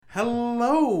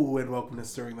Hello and welcome to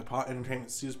Stirring the Pot, Entertainment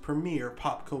Studios' premier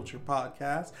pop culture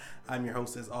podcast. I'm your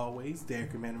host, as always,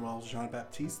 Derek Emmanuel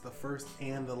Jean-Baptiste, the first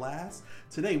and the last.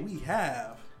 Today we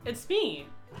have... It's me,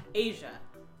 Asia.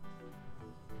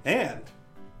 And...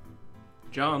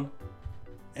 John.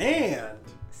 And...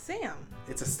 Sam.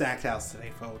 It's a stacked house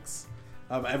today, folks.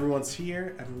 Everyone's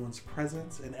here, everyone's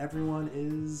present, and everyone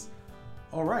is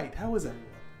alright. How is everyone?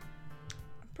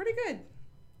 Pretty good.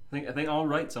 I think all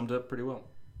right summed up pretty well.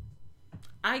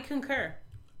 I concur.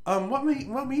 What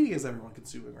media is everyone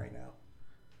consuming right now?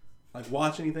 Like,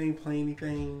 watch anything, play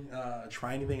anything,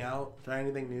 try anything out, try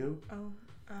anything new?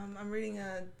 I'm reading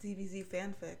a DBZ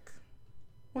fanfic.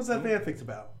 What's that fanfic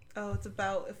about? Oh, it's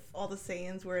about if all the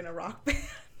Saiyans were in a rock band.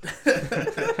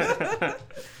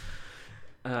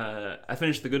 I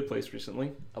finished The Good Place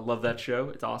recently. I love that show.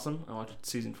 It's awesome. I watched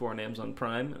season 4 on Amazon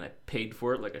Prime, and I paid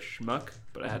for it like a schmuck,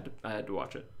 but I had to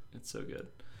watch it. It's so good.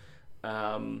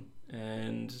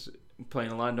 And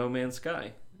playing a lot of No Man's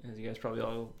Sky, as you guys probably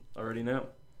all already know.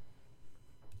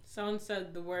 Someone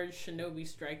said the word Shinobi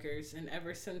Strikers, and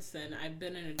ever since then, I've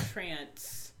been in a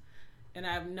trance, and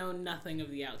I've known nothing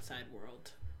of the outside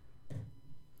world.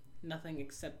 Nothing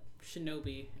except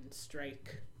Shinobi and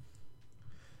Strike.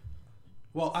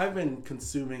 Well, I've been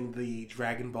consuming the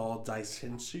Dragon Ball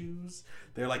Daishinshus.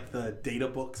 They're like the data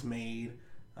books made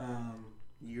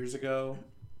years ago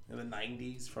in the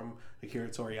 90s from Akira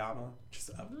Toriyama, just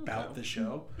about the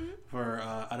show for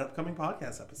an upcoming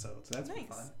podcast episode. So that's been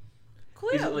fun. Cool.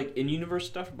 Is it like in-universe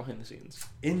stuff or behind the scenes?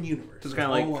 In universe. So it's kind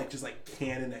of like just like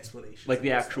canon explanations. like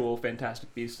the actual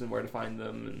Fantastic Beasts and where to find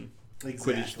them, and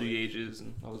Exactly. Quidditch Through the Ages,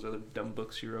 and all those other dumb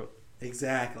books she wrote.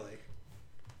 Exactly.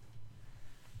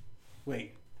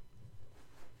 Wait.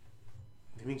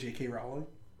 You mean J.K. Rowling?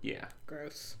 Yeah.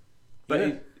 Gross.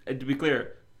 But to be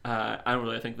clear, I don't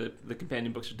really think that the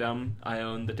companion books are dumb. I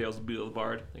own the Tales of Beetle the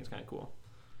Bard. I think it's kind of cool.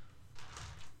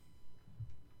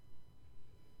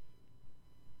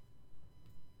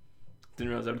 Didn't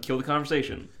realize that would kill the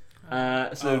conversation.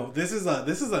 This is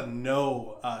a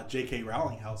no J.K.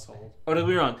 Rowling household. Oh, don't get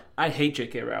me wrong. I hate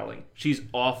J.K. Rowling. She's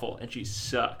awful and she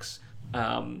sucks.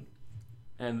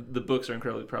 And the books are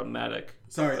incredibly problematic.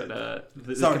 Sorry. But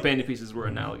the companion pieces were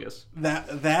analogous.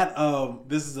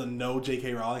 This is a no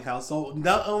J.K. Rowling household.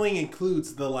 Not only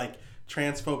includes the like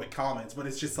transphobic comments, but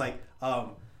it's just like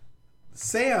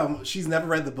Sam. She's never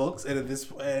read the books and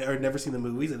or never seen the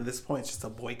movies, and at this point, it's just a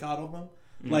boycott of them.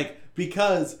 Like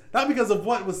not because of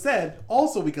what was said,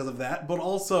 also because of that, but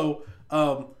also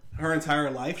her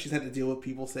entire life she's had to deal with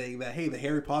people saying that hey, the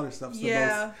Harry Potter stuff's the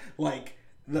most like.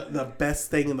 The best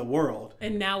thing in the world.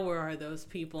 And now where are those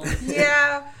people?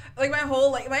 Yeah. Like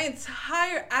my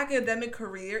entire academic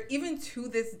career, even to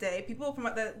this day, people from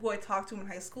who I talked to in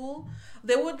high school,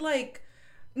 they would like,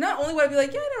 not only would I be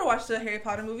like, yeah, I never watched the Harry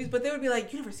Potter movies, but they would be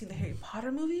like, you never seen the Harry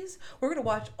Potter movies? We're going to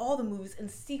watch all the movies in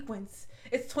sequence.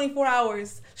 It's 24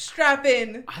 hours. Strap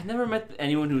in. I never met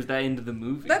anyone who was that into the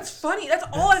movies. That's funny. That's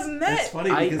all I've met. That's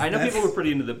funny. I know people were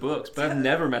pretty into the books, but I've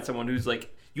never met someone who's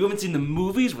like, you haven't seen the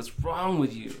movies? What's wrong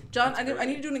with you? John, I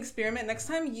need to do an experiment. Next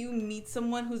time you meet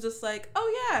someone who's just like,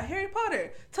 oh yeah, Harry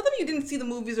Potter, tell them you didn't see the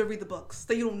movies or read the books,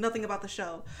 that you know nothing about the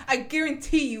show. I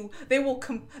guarantee you they'll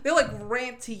like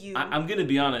rant to you. I'm going to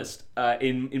be honest.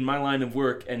 In my line of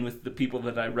work and with the people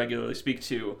that I regularly speak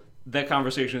to, that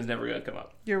conversation is never going to come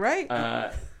up. You're right.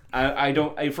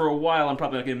 For a while, I'm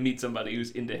probably not going to meet somebody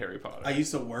who's into Harry Potter. I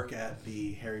used to work at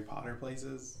the Harry Potter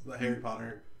places, the Harry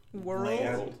Potter World.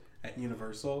 land at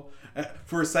Universal.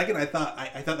 For a second, I thought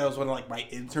that was one of like my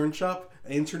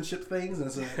internship things, and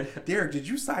it's like, Derek, did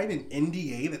you sign an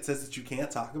NDA that says that you can't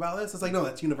talk about this? It's like, no,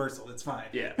 that's Universal. It's fine.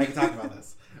 Yeah, I can talk about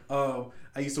this.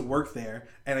 I used to work there,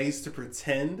 and I used to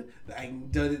pretend that I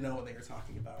didn't know what they were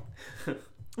talking about.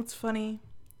 It's funny.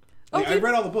 Like, I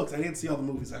read all the books. I didn't see all the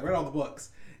movies. I read all the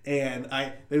books, and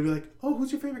they'd be like, "Oh,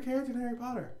 who's your favorite character in Harry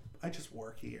Potter?" I just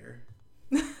work here.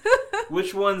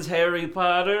 Which one's Harry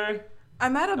Potter?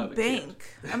 I'm at a bank.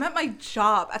 I'm at my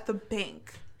job at the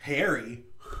bank. Harry?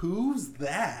 Who's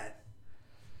that?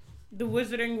 The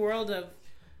wizarding world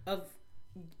of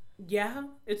yeah,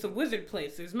 it's a wizard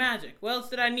place. There's magic. What else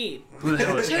did I need? Who the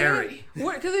hell is Harry?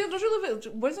 Because don't you live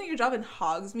at, wasn't your job in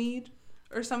Hogsmeade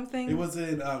or something? It was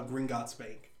in Gringotts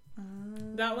Bank.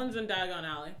 That one's in Diagon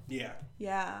Alley. Yeah.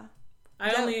 Yeah.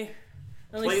 I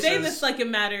only say this like it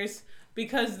matters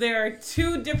because there are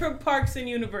 2 different parks in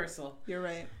Universal. You're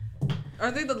right.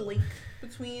 Aren't they the link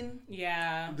between?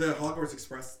 Yeah. The Hogwarts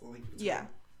Express link. Yeah.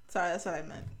 Sorry, that's what I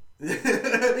meant.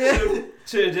 So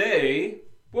today,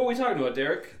 what are we talking about,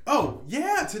 Derek? Oh,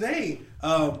 yeah, today.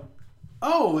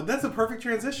 That's a perfect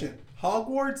transition.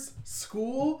 Hogwarts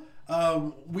School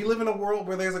we live in a world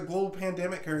where there's a global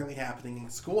pandemic currently happening,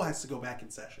 and school has to go back in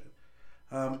session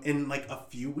in like a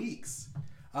few weeks.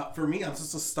 For me, I'm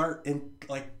supposed to start in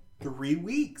like 3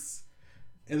 weeks,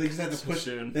 and they just had to push.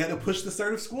 They had to push the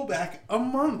start of school back a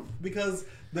month because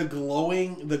the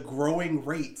growing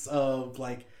rates of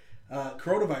like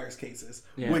coronavirus cases,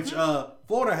 which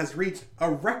Florida has reached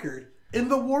a record in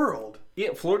the world. Yeah,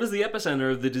 Florida's the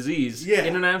epicenter of the disease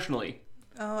internationally.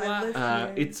 Oh, I live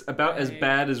here. It's about as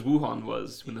bad as Wuhan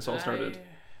was when this all started.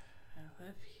 I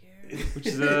live here. Which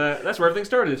is that's where everything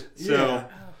started. So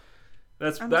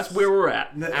that's where we're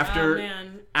at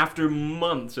after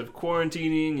months of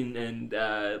quarantining and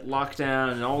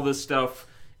lockdown and all this stuff.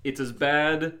 It's as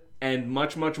bad and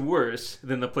much worse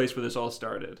than the place where this all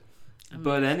started.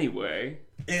 But anyway.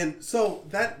 And so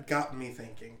that got me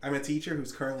thinking. I'm a teacher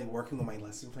who's currently working on my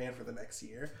lesson plan for the next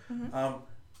year. Mm-hmm.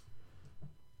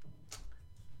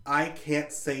 I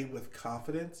can't say with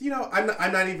confidence. I'm not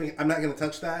going to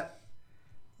touch that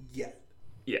yet.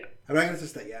 Yeah. I'm not going to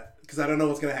touch that yet because I don't know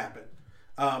what's going to happen.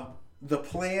 The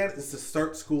plan is to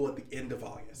start school at the end of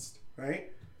August,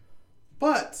 right?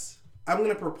 But I'm going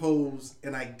to propose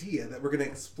an idea that we're going to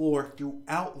explore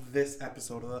throughout this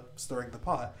episode of Stirring the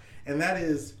Pot. And that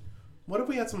is, what if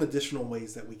we had some additional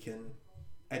ways that we can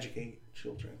educate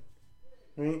children,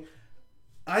 right?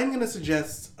 I'm going to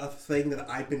suggest a thing that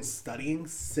I've been studying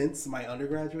since my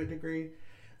undergraduate degree.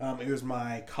 It was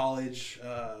my college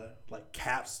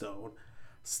capstone,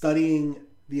 studying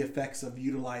the effects of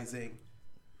utilizing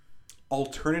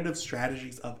alternative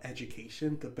strategies of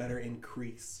education to better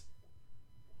increase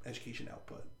education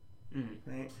output.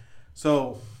 Right?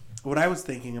 So what I was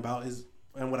thinking about is,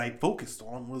 and what I focused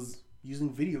on was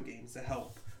using video games to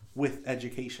help with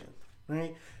education,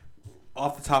 right?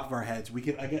 Off the top of our heads,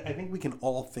 I think we can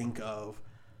all think of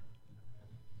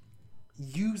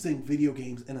using video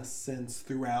games in a sense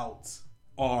throughout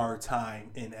our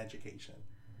time in education,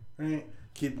 right?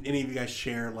 Can any of you guys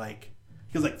share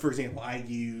because for example, I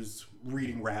used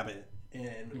Reading Rabbit in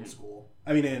middle school.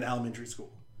 In elementary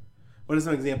school. What are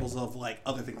some examples of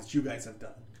other things that you guys have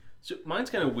done? So mine's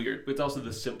kind of weird, but it's also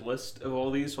the simplest of all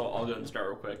these, so I'll go and start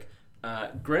real quick.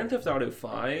 Grand Theft Auto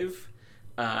 5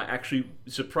 actually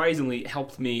surprisingly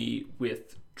helped me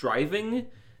with driving,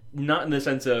 not in the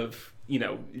sense of,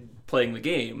 playing the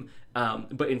game,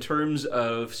 but in terms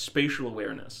of spatial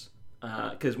awareness.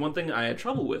 Because one thing I had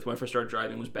trouble with when I first started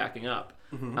driving was backing up.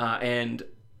 Mm-hmm. And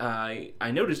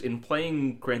I noticed in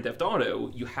playing Grand Theft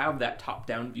Auto, you have that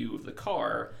top-down view of the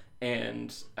car,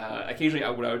 and occasionally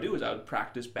what I would do is I would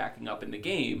practice backing up in the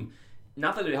game.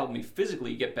 Not that it helped me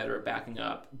physically get better at backing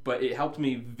up, but it helped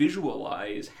me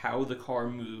visualize how the car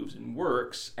moves and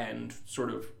works and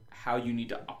sort of how you need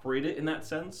to operate it in that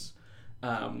sense.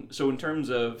 So in terms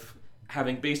of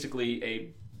having basically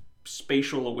a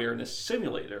spatial awareness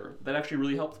simulator, that actually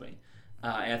really helped me.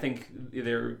 And I think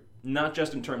they're not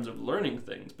just in terms of learning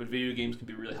things, but video games can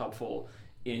be really helpful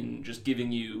in just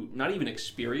giving you not even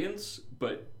experience,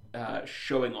 but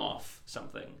showing off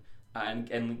something.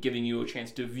 And giving you a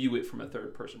chance to view it from a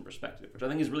third-person perspective, which I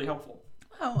think is really helpful.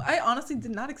 Wow, I honestly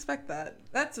did not expect that.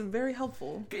 That's very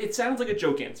helpful. It sounds like a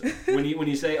joke answer when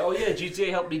you say, "Oh yeah, GTA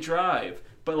helped me drive,"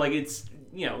 but it's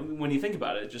when you think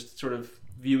about it, just sort of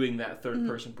viewing that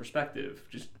third-person perspective,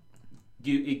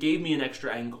 it gave me an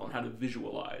extra angle on how to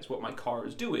visualize what my car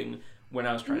is doing when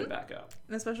I was trying to back up.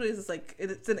 And especially as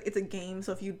it's a game,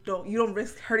 so if you don't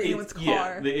risk hurting anyone's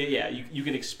car. You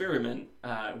can experiment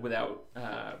without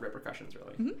repercussions,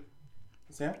 really. Mm-hmm.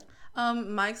 Sam?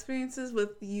 My experiences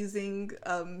with using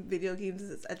video games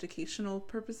as educational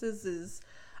purposes is,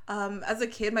 as a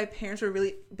kid, my parents were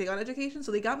really big on education,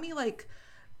 so they got me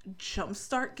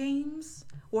jumpstart games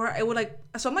where I would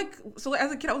so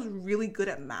as a kid I was really good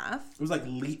at math. It was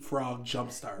Leapfrog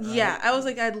Jumpstart, right? Yeah, I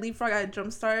had Leapfrog, I had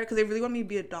Jumpstart because they really wanted me to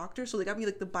be a doctor, so they got me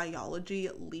the biology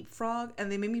Leapfrog,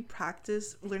 and they made me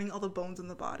practice learning all the bones in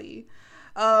the body.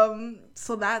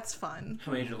 So that's fun.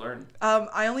 How many did you learn?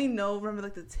 I only remember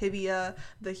the tibia,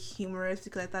 the humerus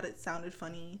because I thought it sounded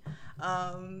funny,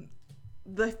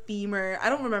 the femur. I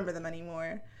don't remember them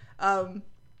anymore.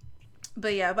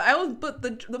 But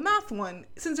the math one,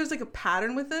 since there's a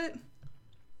pattern with it.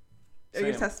 Are you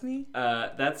gonna test me?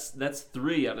 That's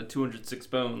 3 out of 206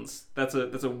 bones. That's a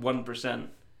 1%.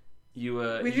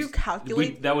 Did you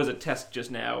calculate? That was a test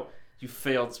just now. You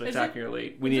failed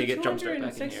spectacularly. We need to get Jumpstart back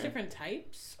in here. 206 different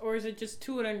types, or is it just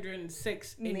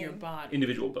 206 in your body?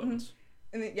 Individual bones.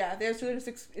 Mm-hmm. And there's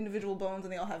 206 individual bones,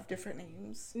 and they all have different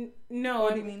names. No,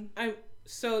 what do you mean?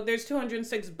 So there's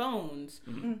 206 bones,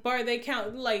 but are they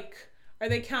counting Are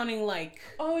they counting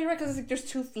Oh, you're right, because there's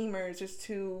 2 femurs. There's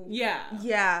 2. Yeah.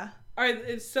 Yeah.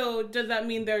 So does that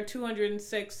mean there are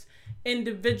 206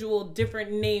 individual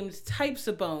different named types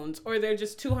of bones, or they're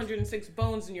just 206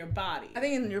 bones in your body? I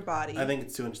think in your body. I think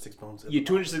it's 206 bones. Yeah,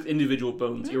 206 individual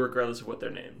bones, regardless of what they're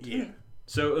named. Yeah.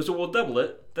 So we'll double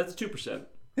it. That's 2%.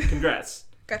 Congrats.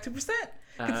 Got 2%.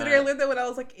 Considering I learned that when I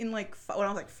was like when I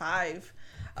was like 5.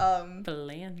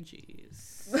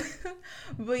 Phalanges.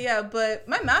 but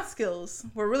my math skills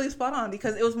were really spot on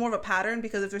because it was more of a pattern,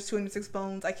 because if there's 206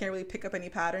 bones, I can't really pick up any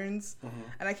patterns,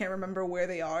 and I can't remember where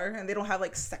they are, and they don't have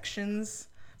like sections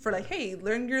for like, hey,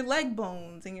 learn your leg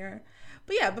bones and your.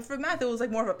 But for math it was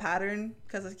like more of a pattern,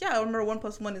 because I remember 1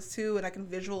 + 1 is 2, and I can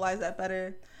visualize that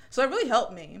better. So it really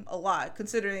helped me a lot,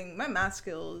 considering my math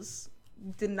skills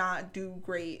did not do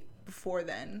great before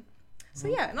then. So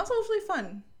and also it was really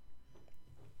fun.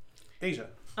 Asia.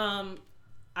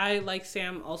 I, like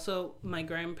Sam, also, my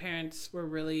grandparents were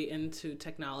really into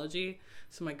technology.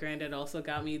 So my granddad also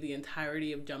got me the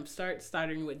entirety of Jumpstart,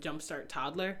 starting with Jumpstart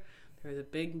Toddler. There was a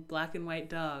big black and white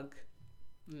dog.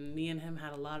 Me and him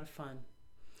had a lot of fun.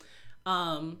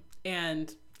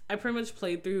 And I pretty much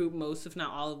played through most, if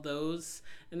not all of those.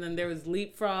 And then there was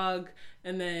Leapfrog.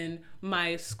 And then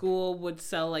my school would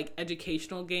sell like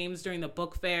educational games during the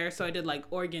book fair. So I did like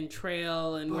Oregon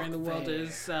Trail and Where in the World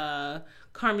is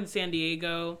Carmen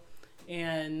Sandiego.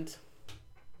 And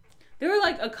there were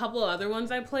like a couple other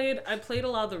ones I played. I played a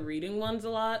lot of the reading ones a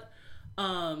lot.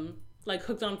 Like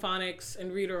Hooked on Phonics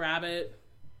and Reader Rabbit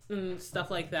and stuff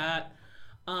like that.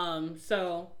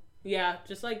 So yeah,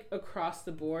 just like across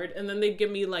the board. And then they'd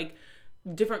give me like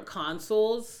different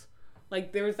consoles.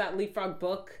 Like there was that Leapfrog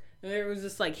book, and there was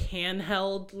this like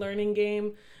handheld learning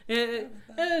game.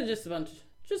 Just a bunch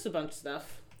of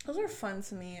stuff. Those are fun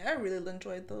to me. I really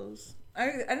enjoyed those.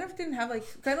 I never didn't have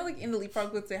like, kind of like in the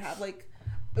Leapfrog books they have like,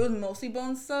 it was mostly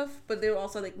bone stuff, but there were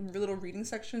also like little reading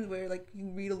sections where like you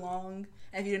read along,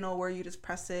 and if you don't know where, you just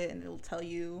press it and it'll tell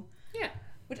you. Yeah,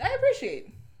 which I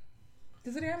appreciate.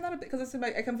 Considering I'm not because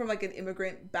I come from like an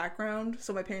immigrant background,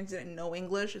 so my parents didn't know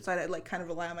English, so I had to like kind of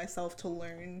rely on myself to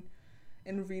learn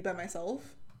and read by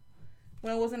myself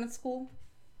when I wasn't at school.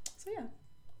 So yeah.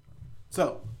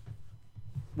 So,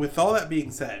 with all that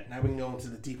being said, now we can go into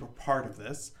the deeper part of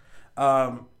this.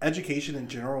 Education in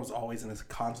general is always in a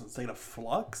constant state of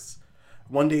flux.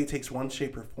 One day it takes one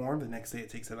shape or form, the next day it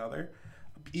takes another.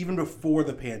 Even before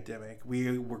the pandemic,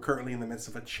 we were currently in the midst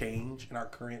of a change in our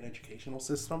current educational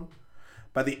system.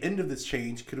 By the end of this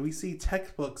change, could we see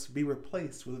textbooks be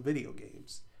replaced with video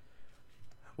games?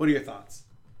 What are your thoughts?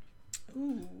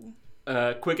 Ooh.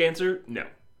 Quick answer, no.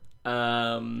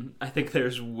 I think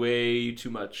there's way too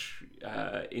much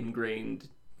ingrained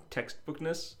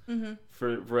textbookness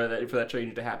for that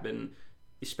change to happen,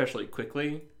 especially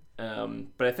quickly.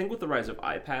 But I think with the rise of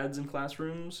iPads in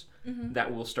classrooms,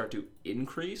 that will start to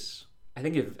increase. I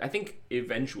think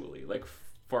eventually, like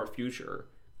far future,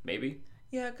 maybe.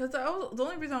 Yeah, because the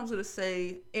only reason I was going to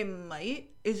say it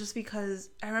might is just because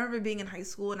I remember being in high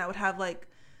school and I would have like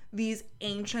these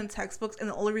ancient textbooks, and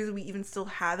the only reason we even still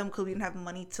had them because we didn't have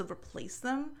money to replace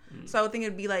them. So I would think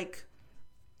it'd be like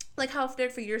how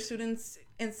if for your students,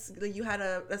 you had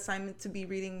an assignment to be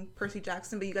reading Percy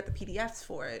Jackson, but you got the PDFs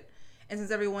for it. And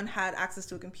since everyone had access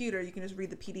to a computer, you can just read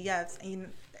the PDFs,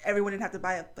 and everyone didn't have to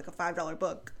buy a $5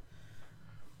 book.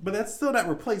 But that's still not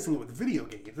replacing it with video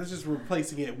games. That's just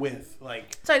replacing it with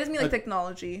like. Sorry, I just mean like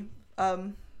technology.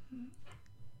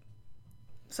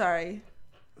 Sorry.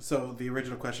 So the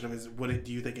original question is,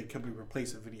 do you think it could be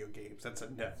replaced with video games? That's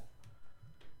a no.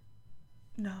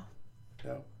 No.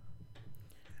 No.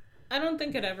 I don't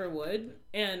think it ever would,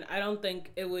 and I don't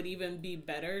think it would even be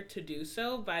better to do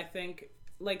so. But I think,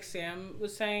 like Sam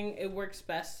was saying, it works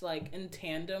best like in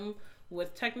tandem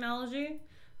with technology.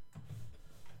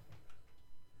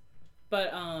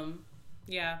 But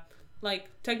yeah, like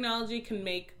technology can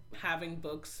make having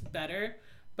books better,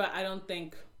 but I don't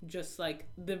think just like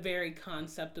the very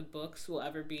concept of books will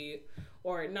ever be,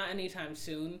 or not anytime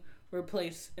soon,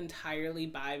 replaced entirely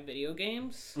by video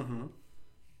games.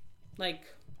 Like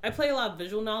I play a lot of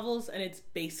visual novels, and it's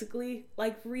basically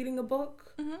like reading a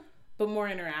book, but more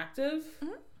interactive.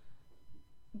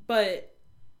 But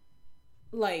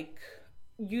like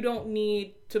you don't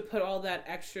need to put all that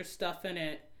extra stuff in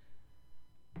it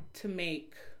to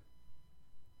make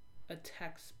a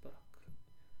textbook.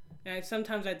 And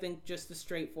sometimes I think just the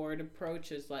straightforward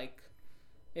approach is like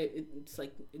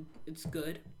it's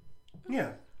good.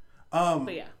 Yeah.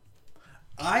 But yeah,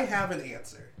 I have an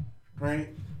answer, right?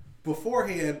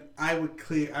 Beforehand, I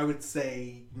would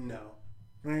say no,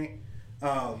 right?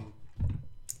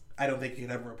 I don't think you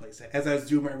could ever replace it. As I was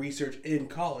doing my research in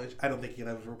college, I don't think you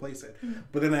could ever replace it.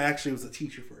 But then I actually was a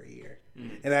teacher for a year.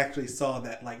 and actually saw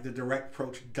that like the direct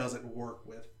approach doesn't work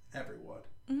with everyone.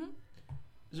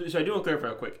 So I do want to clarify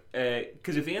real quick,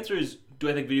 because if the answer is, do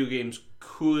I think video games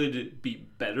could be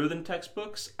better than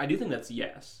textbooks? I do think that's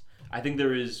yes. I think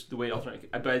there is the way alternative.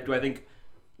 But do I think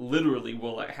literally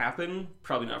will that happen?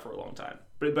 Probably not for a long time.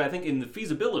 But I think in the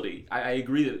feasibility, I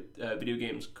agree that video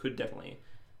games could definitely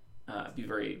be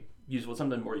very useful.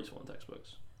 Something more useful than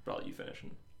textbooks. Probably you finish.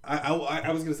 I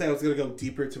was going to say I was going to go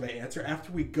deeper to my answer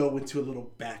after we go into a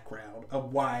little background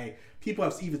of why people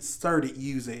have even started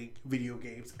using video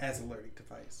games as a learning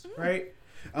device, right?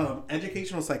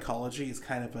 Educational psychology is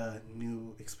kind of a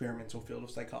new experimental field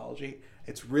of psychology.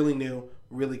 It's really new,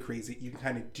 really crazy. You can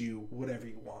kind of do whatever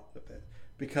you want with it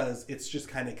because it's just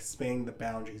kind of expanding the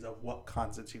boundaries of what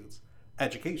constitutes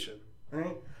education,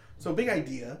 right? So a big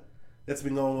idea that's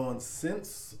been going on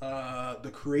since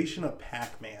the creation of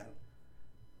Pac-Man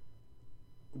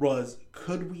was,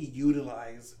 could we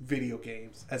utilize video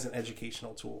games as an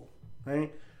educational tool,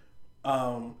 right?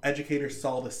 Educators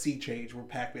saw the sea change where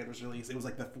Pac-Man was released. It was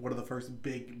like one of the first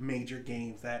big major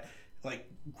games that like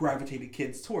gravitated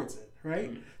kids towards it,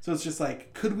 right? So it's just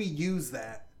like, could we use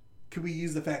that? Could we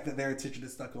use the fact that their attention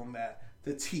is stuck on that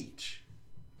to teach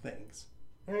things,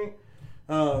 right?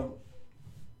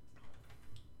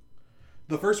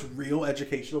 The first real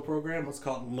educational program was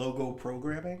called Logo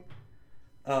Programming.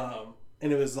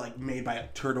 And it was like made by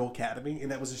Turtle Academy,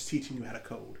 and that was just teaching you how to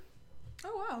code.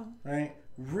 Oh wow! Right?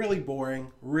 Really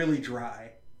boring, really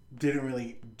dry. Didn't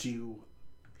really do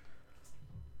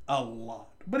a lot,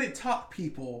 but it taught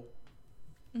people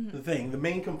the thing. The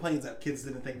main complaint is that kids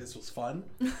didn't think this was fun.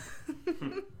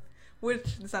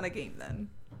 Which is not a game then.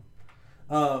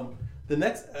 The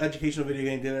next educational video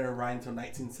game didn't arrive until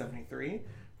 1973,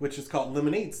 which is called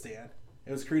Lemonade Stand.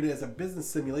 It was created as a business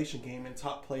simulation game and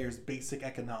taught players basic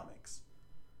economics.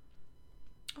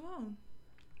 Oh.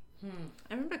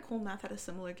 I remember Cool Math had a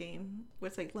similar game where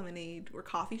it's like Lemonade or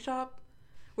Coffee Shop,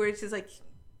 where it's just like,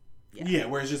 yeah,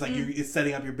 where it's just like you're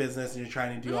setting up your business and you're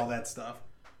trying to do all that stuff.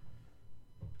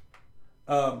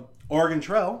 Oregon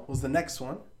Trail was the next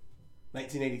one,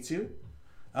 1982.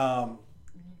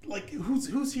 Like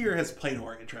who's here has played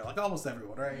Oregon Trail? Like almost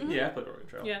everyone, right? Yeah, I played Oregon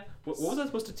Trail. Yeah. What was that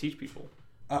supposed to teach people?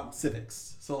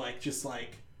 Civics. So like just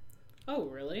like. Oh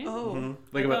really? oh,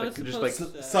 Like I about thought the, it was just like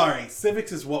supposed to- Sorry,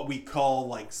 civics is what we call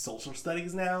like social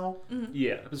studies now.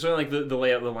 yeah, so like the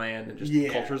layout of the land and just Yeah.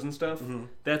 cultures and stuff.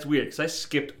 That's weird because I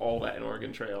skipped all that in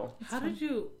Oregon Trail. How did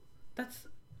you? That's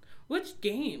which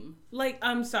game? Like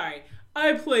I'm sorry,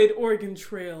 I played Oregon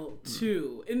Trail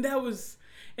 2, and that was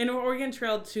in Oregon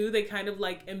Trail 2. They kind of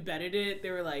like embedded it.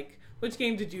 They were like, "Which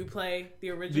game did you play?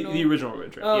 The original." The original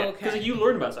Oregon Trail. Oh, yeah, okay. because like, you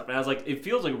learn about stuff, and I was like, it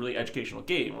feels like a really educational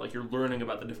game. Like you're learning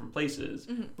about the different places,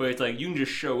 but it's like you can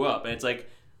just show up, and it's like,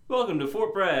 "Welcome to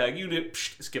Fort Bragg." You do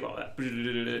skip all that.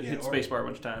 Hit spacebar a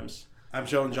bunch of times. I'm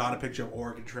showing John a picture of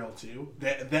Oregon Trail 2.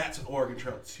 That's what Oregon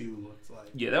Trail 2 looks like.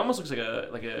 Yeah, that almost looks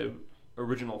like a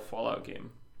original Fallout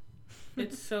game.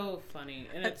 It's so funny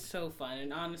and it's so fun,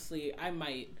 and honestly, I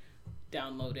might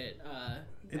download it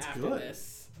It's after good.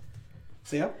 this.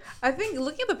 So yeah. I think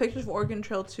looking at the pictures of Oregon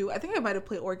Trail 2, I think I might have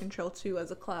played Oregon Trail 2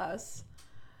 as a class.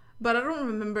 But I don't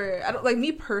remember. I don't like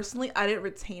me personally, I didn't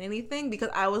retain anything because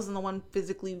I wasn't the one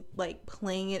physically like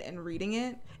playing it and reading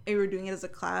it. And we were doing it as a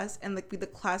class, and like the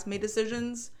class made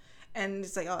decisions, and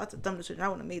it's like, oh, that's a dumb decision. I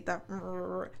wouldn't have made that.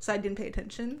 So I didn't pay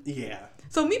attention. Yeah.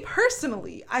 So me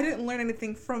personally, I didn't learn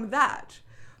anything from that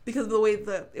because of the way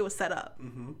it was set up.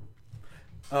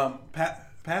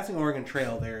 Passing Oregon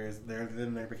Trail,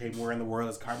 then there became Where in the World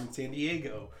is Carmen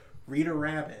Sandiego, Rita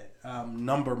Rabbit,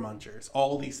 Number Munchers,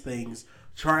 all these things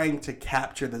trying to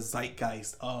capture the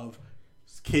zeitgeist of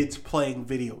kids playing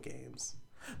video games.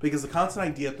 Because the constant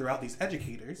idea throughout these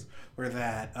educators were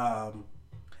that,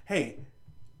 hey,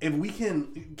 if we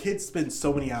can, kids spend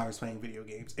so many hours playing video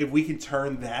games, if we can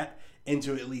turn that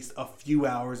into at least a few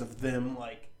hours of them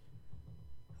like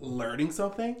learning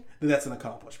something, then that's an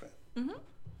accomplishment.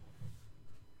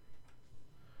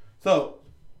 So,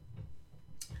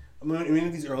 many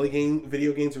of these early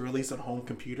video games were released on home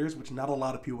computers, which not a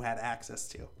lot of people had access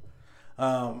to.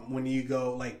 When you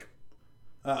go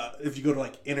if you go to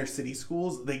like inner city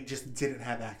schools, they just didn't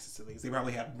have access to these. They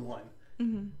probably had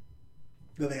one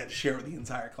that they had to share with the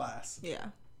entire class. Yeah.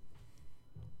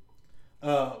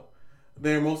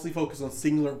 They're mostly focused on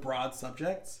singular broad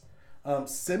subjects.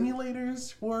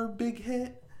 Simulators were a big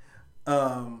hit.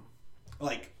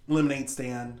 Like Lemonade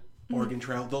Stand, Oregon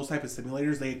Trail, those type of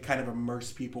simulators, they kind of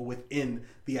immerse people within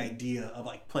the idea of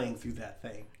like playing through that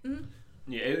thing.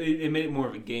 Yeah, it made it more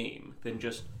of a game than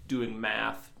just doing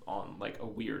math on like a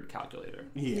weird calculator.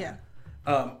 Yeah.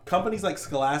 Companies like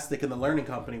Scholastic and the Learning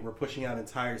Company were pushing out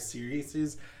entire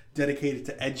series dedicated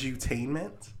to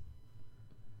edutainment,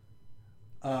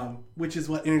 which is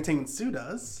what Entertainment Sue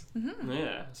does,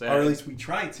 Yeah. So or at least we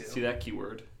try to. see that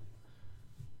keyword.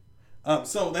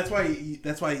 So that's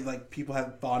why like people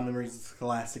have fond memories of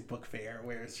Scholastic Book Fair,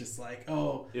 where it's just like,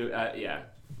 oh, Yeah,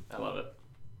 I love it.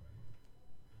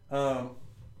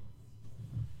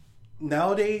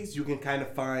 Nowadays you can kind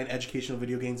of find educational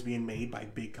video games being made by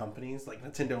big companies like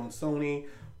Nintendo and Sony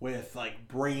with like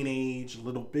Brain Age,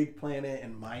 Little Big Planet,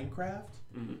 and Minecraft.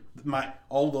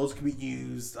 All those can be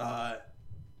used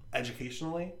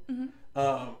educationally.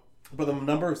 But the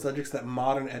number of subjects that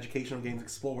modern educational games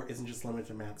explore isn't just limited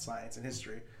to math, science, and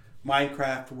history.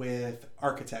 Minecraft with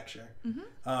architecture,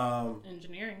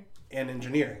 Engineering. and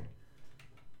engineering.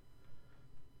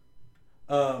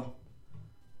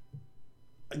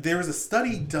 There was a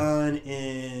study done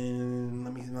in.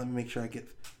 Let me make sure I get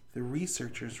the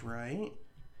researchers right.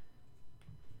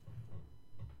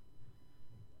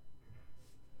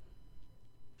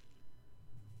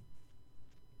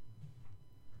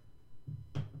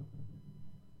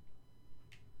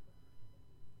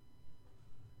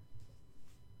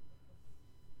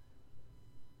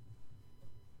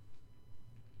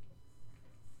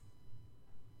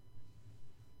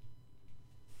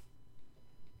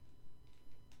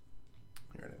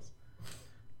 Here it is.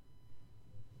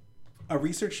 A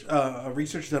research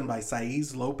done by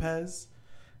Saiz Lopez,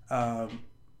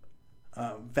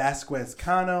 Vasquez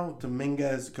Cano,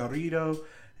 Dominguez Garrido,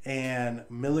 and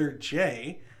Miller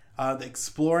J. The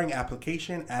exploring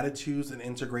application, attitudes, and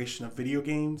integration of video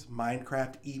games,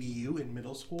 Minecraft EDU in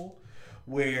middle school,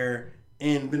 where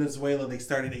in Venezuela they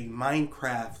started a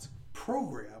Minecraft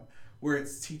program where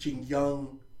it's teaching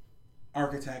young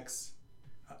architects,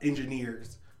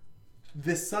 engineers,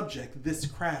 this subject, this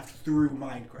craft through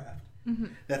Minecraft.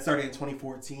 That started in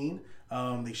 2014.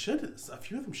 A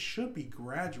few of them should be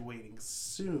graduating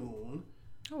soon.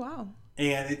 Oh wow!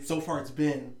 And so far it's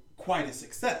been quite a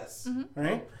success,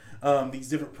 right? These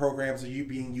different programs are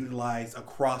being utilized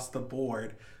across the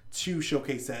board to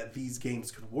showcase that these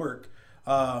games could work.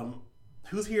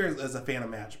 Who's here as a fan of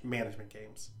management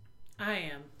games? I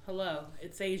am. Hello,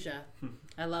 it's Asia.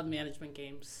 I love management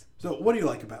games. So what do you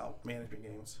like about management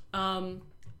games?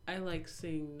 I like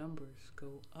seeing numbers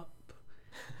go up.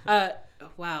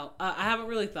 Wow. I haven't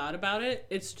really thought about it.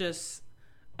 It's just,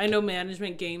 I know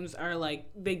management games are like,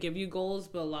 they give you goals,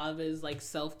 but a lot of it is like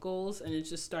self goals, and it's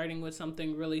just starting with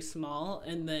something really small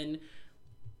and then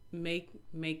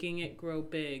making it grow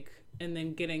big, and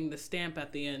then getting the stamp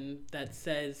at the end that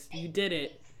says you did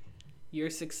it, your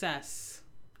success.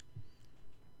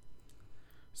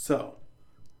 So,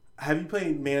 have you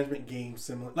played management games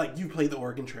similar? Like, you played the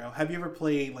Oregon Trail. Have you ever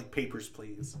played, like, Papers,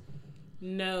 Please?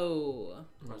 No,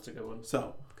 That's a good one.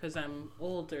 So, because I'm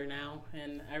older now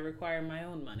and I require my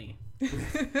own money.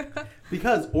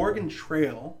 because Oregon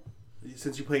Trail,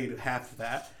 since you played half of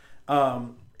that,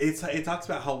 it talks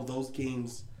about how those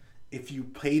games, if you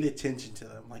paid attention to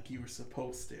them like you were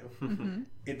supposed to,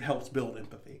 it helps build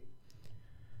empathy.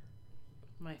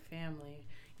 My family.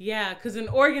 Yeah, because in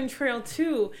Oregon Trail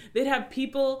too, they'd have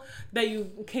people that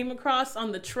you came across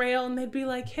on the trail and they'd be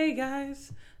like, hey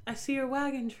guys, I see your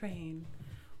wagon train.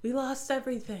 We lost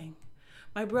everything.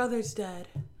 My brother's dead.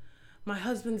 My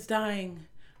husband's dying.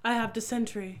 I have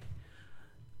dysentery.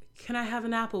 Can I have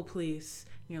an apple, please?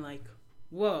 And you're like,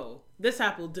 whoa, this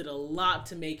apple did a lot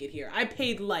to make it here. I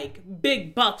paid like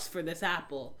big bucks for this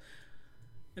apple.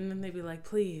 And then they'd be like,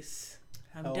 please,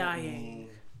 I'm dying.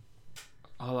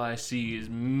 All I see is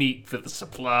meat for the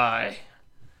supply.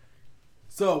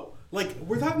 So, like,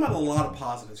 we're talking about a lot of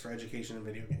positives for education in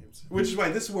video games, which is why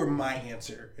this is where my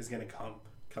answer is going to come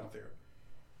through.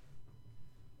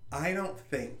 I don't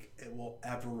think it will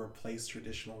ever replace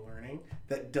traditional learning.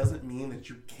 That doesn't mean that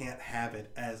you can't have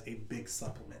it as a big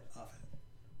supplement of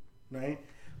it, right?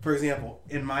 For example,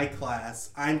 in my class,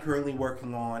 I'm currently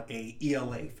working on a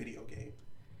ELA video game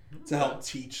to help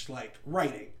teach, like,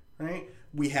 writing, right?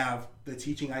 We have the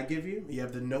teaching I give you. You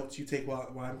have the notes you take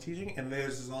while I'm teaching. And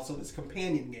there's also this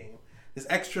companion game, this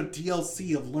extra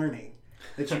DLC of learning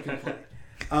that you can play.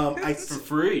 For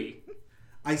free.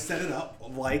 I set it up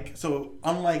like, so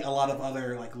unlike a lot of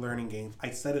other like learning games,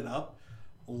 I set it up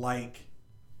like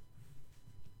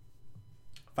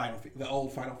the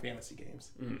old Final Fantasy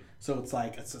games. So it's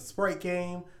like, it's a sprite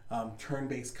game,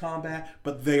 turn-based combat,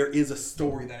 but there is a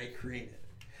story that I created.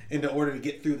 And in order to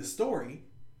get through the story,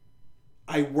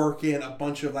 I work in a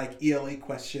bunch of like ELA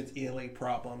questions, ELA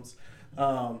problems,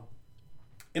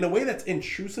 in a way that's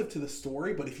intrusive to the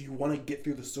story. But if you want to get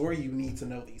through the story, you need to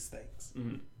know these things,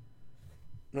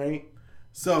 right?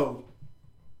 So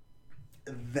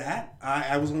that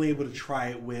I was only able to try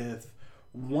it with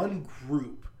one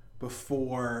group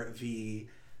before the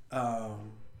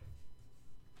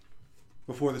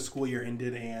school year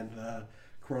ended and the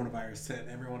coronavirus sent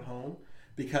everyone home,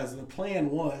 because the plan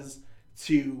was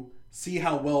to see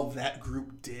how well that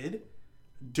group did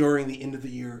during the end of the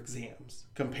year exams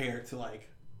compared to like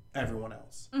everyone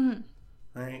else.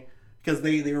 Right? Because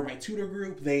they were my tutor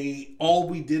group. All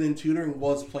we did in tutoring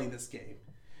was play this game,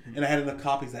 and I had enough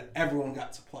copies that everyone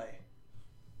got to play.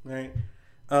 Right?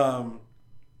 I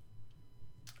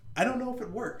don't know if it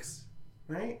works.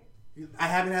 Right? I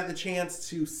haven't had the chance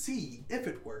to see if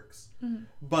it works,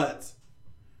 but,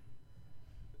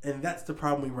 and that's the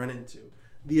problem we run into.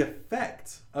 The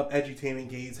effect of edutainment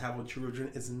games have on children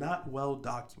is not well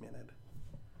documented.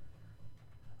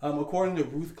 According to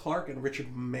Ruth Clark and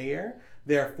Richard Mayer,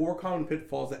 there are 4 common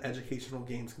pitfalls that educational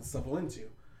games can stumble into.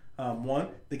 1,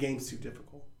 the game's too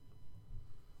difficult.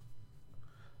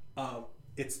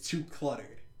 It's too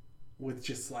cluttered with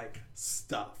just like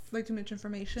stuff. Like too much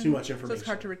information. Too much information. So it's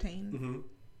hard to retain.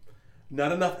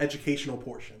 Not enough educational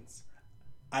portions.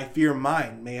 I fear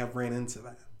mine may have ran into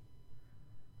that.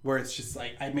 Where it's just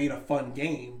like, I made a fun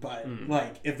game, but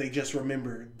like if they just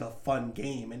remember the fun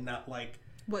game and not like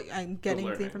What I'm getting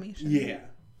the information. Yeah.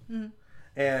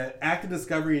 And active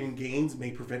discovery in games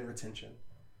may prevent retention.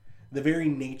 The very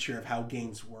nature of how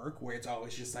games work, where it's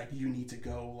always just like you need to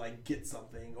go like get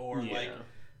something, or like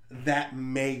that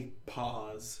may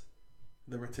pause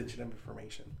the retention of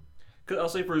information. Because I'll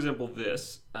say, for example,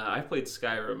 this. I've played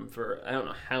Skyrim for I don't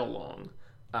know how long.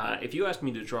 If you asked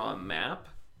me to draw a map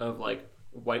of like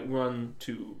Whiterun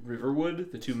to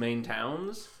Riverwood, the 2 main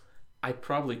towns, I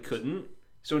probably couldn't.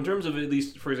 So in terms of at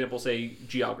least, for example, say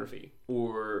geography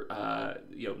or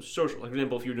social. Like for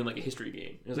example, if you're doing like a history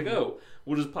game, it's like, oh,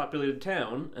 what is a populated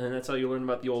town, and that's how you learn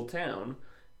about the old town.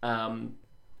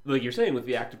 Like you're saying with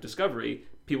the active discovery,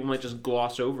 people might just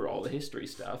gloss over all the history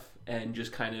stuff and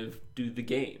just kind of do the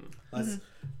game.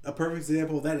 A perfect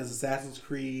example of that is Assassin's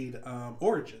Creed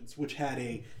Origins, which had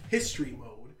a history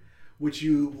mode, which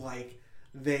you like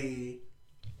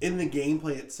in the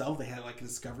gameplay itself, they had like a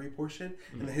discovery portion.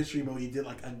 In the history mode, you did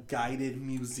like a guided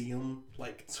museum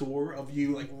like tour of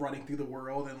you like running through the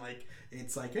world, and like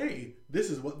it's like, hey, this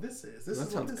is what this is. This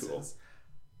is what this is.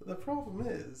 The problem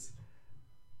is,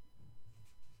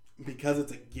 because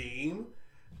it's a game,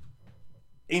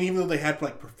 and even though they had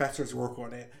like professors work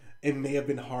on it, it may have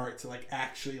been hard to like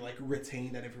actually like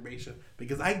retain that information,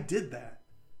 because I did that.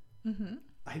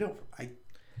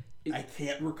 I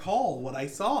can't recall what I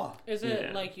saw. Is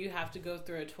it like you have to go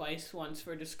through it twice, once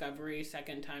for discovery,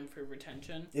 second time for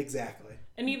retention? Exactly.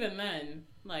 And even then,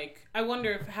 like, I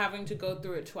wonder if having to go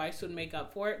through it twice would make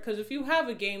up for it. Because if you have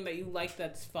a game that you like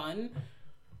that's fun,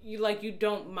 you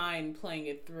don't mind playing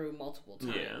it through multiple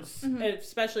times. And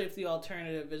especially if the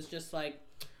alternative is just like,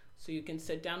 so you can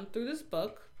sit down through this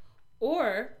book,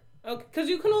 or, because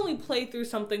you can only play through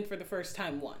something for the first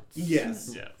time once.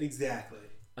 Yes. Yeah. Exactly.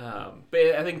 But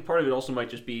I think part of it also might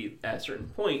just be at a certain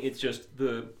point, it's just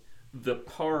the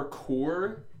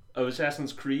parkour of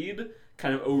Assassin's Creed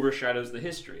kind of overshadows the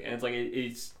history, and it's like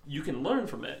it's you can learn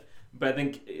from it. But I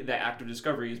think that active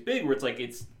discovery is big, where it's like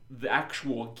it's the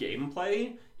actual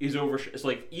gameplay is it's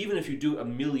like even if you do it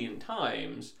 1,000,000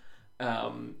 times,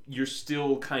 you're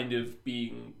still kind of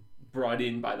being brought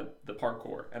in by the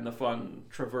parkour and the fun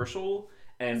traversal,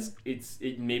 and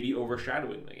it may be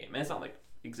overshadowing the game. And it's not like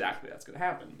exactly that's going to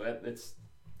happen, but it's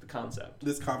the concept.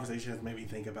 This conversation has made me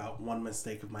think about one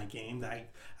mistake of my game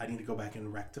that I need to go back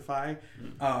and rectify.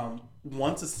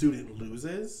 Once a student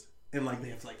loses and like they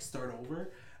have to like start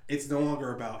over, it's no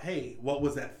longer about, hey, what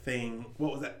was that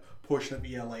portion of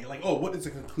ELA, like, oh, what does the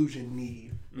conclusion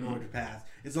need in order to pass?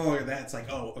 It's no longer that. It's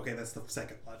like, oh, okay, that's the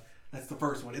second one, that's the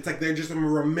first one. It's like they're just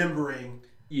remembering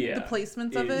the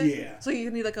placements of it. So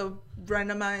you need like a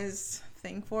randomized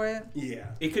thing for it.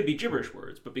 It could be gibberish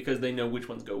words, but because they know which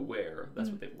ones go where, that's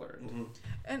what they've learned.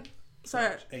 And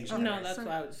sorry, no, that's what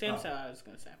I was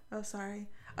gonna say. Oh, sorry.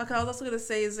 Okay, I was also gonna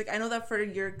say is like, I know that for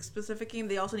your specific game,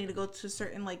 they also need to go to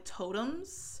certain like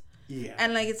totems.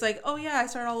 And like it's like, oh yeah, I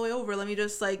started all the way over. Let me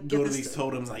just like go to these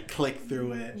totems, like click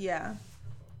through it.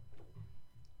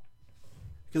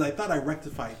 Because I thought I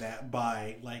rectified that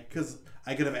by like, because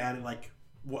I could have added like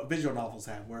what visual novels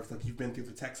have, where if like you've been through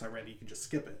the text already, you can just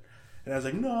skip it. And I was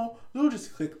like, no, they'll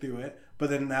just click through it.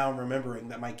 But then now I'm remembering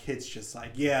that my kid's just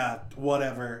like, yeah,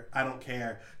 whatever, I don't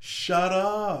care. Shut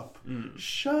up.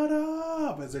 Shut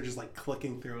up. As they're just like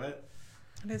clicking through it.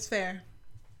 That's fair.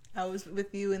 I was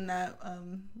with you in that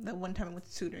that one time I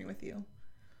went tutoring with you.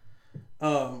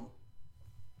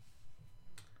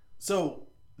 So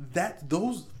that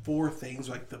those 4 things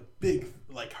are like the big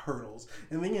like hurdles.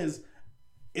 And the thing is,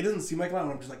 it doesn't seem like a lot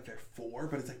when I'm just like they're 4,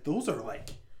 but it's like those are like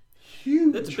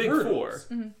huge. That's a big hurdles.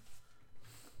 4. Mm-hmm.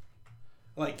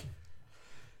 Like,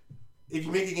 if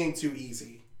you make a game too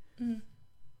easy,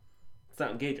 It's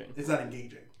not engaging. it's not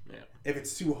engaging. Yeah. If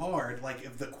it's too hard, like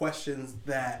if the questions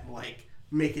that like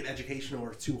make it educational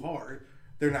are too hard,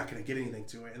 they're not going to get anything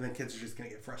to it, and then kids are just going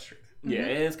to get frustrated. Yeah,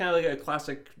 and it's kind of like a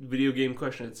classic video game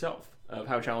question itself of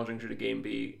how challenging should a game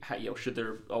be? How, should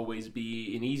there always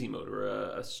be an easy mode or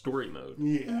a story mode?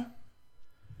 Yeah.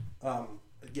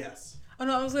 Yes. Oh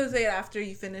no, I was gonna say it after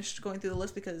you finished going through the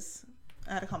list because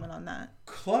I had a comment on that.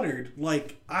 Cluttered.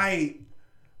 Like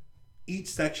each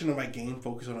section of my game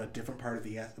focused on a different part of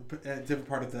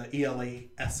the ELA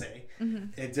essay,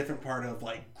 a different part of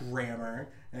like grammar,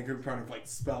 and a different part of like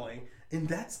spelling, and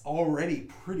that's already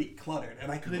pretty cluttered.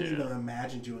 And I couldn't even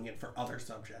imagine doing it for other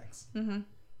subjects. Not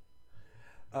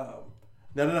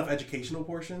enough educational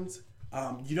portions.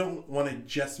 You don't want to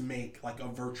just make like a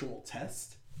virtual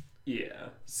test. Yeah.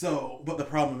 So, but the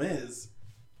problem is,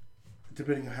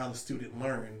 depending on how the student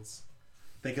learns,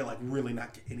 they can like really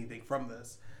not get anything from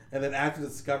this. And then after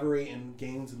discovery and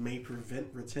games may prevent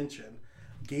retention,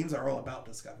 games are all about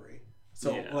discovery.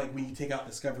 So like when you take out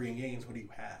discovery in games, what do you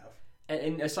have?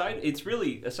 And aside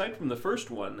from the first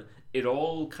one, it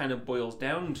all kind of boils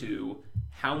down to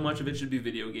how much of it should be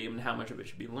video game and how much of it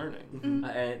should be learning. And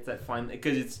it's that fine,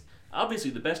 because it's obviously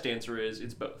the best answer is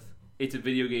it's both. It's a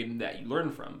video game that you learn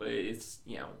from, but it's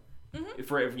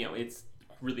it's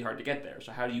really hard to get there.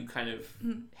 So how do you kind of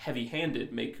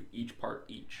heavy-handed make each part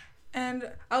each?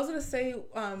 And I was gonna say,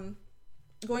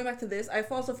 going back to this, I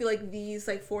also feel like these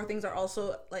like 4 things are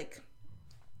also like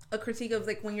a critique of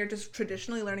like when you're just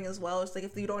traditionally learning as well. It's like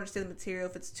if you don't understand the material,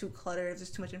 if it's too cluttered, if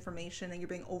there's too much information and you're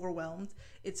being overwhelmed,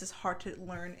 it's just hard to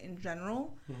learn in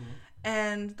general.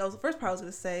 And that was the first part I was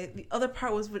gonna say. The other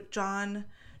part was what John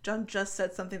just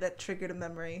said something that triggered a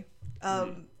memory.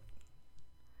 God.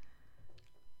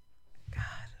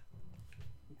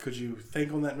 Could you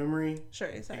think on that memory?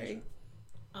 Sure, sorry.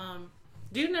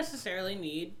 Do you necessarily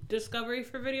need discovery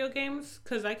for video games?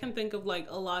 Because I can think of like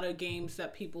a lot of games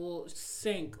that people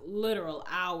sink literal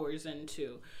hours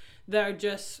into that are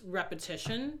just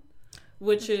repetition,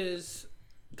 which is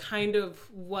kind of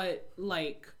what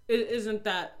like isn't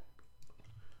that.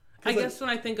 I guess when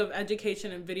I think of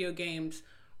education in video games,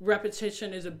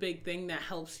 repetition is a big thing that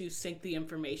helps you sink the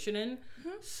information in.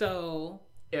 So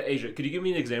Yeah, Asia, could you give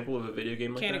me an example of a video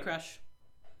game like Candy that? Crush.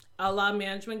 A lot of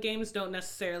management games don't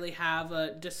necessarily have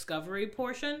a discovery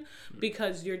portion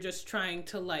because you're just trying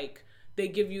to like, they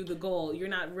give you the goal. You're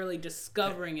not really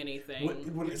discovering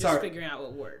anything. You're just figuring out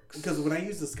what works. Because when I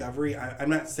use discovery, I'm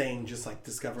not saying just like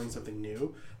discovering something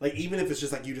new. Like even if it's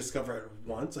just like you discover it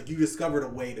once, like you discovered a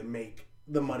way to make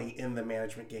the money in the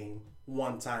management game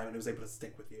one time and it was able to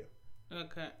stick with you.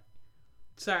 Okay.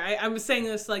 Sorry, I'm saying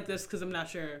this like this because I'm not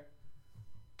sure.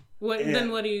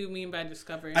 Then what do you mean by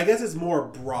discovery? I guess it's more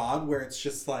broad where it's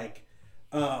just like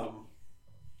So,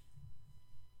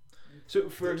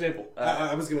 for example...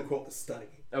 I was going to quote the study.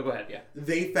 Oh, go ahead, yeah.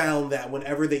 They found that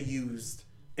whenever they used,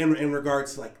 in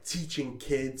regards to like teaching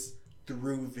kids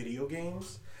through video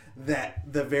games,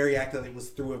 that the very act that it was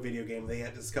through a video game, they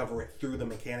had to discover it through the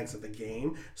mechanics of the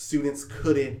game. Students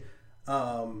couldn't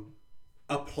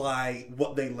apply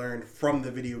what they learned from the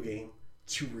video game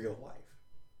to real life.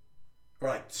 Or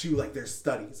like to like their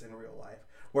studies in real life.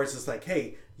 Where it's just like,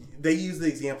 hey, they use the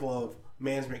example of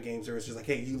management games where it's just like,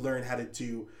 hey, you learn how to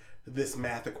do this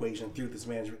math equation through this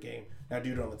management game. Now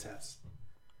do it on the test.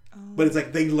 But it's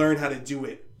like they learn how to do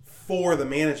it for the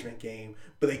management game,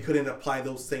 but they couldn't apply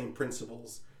those same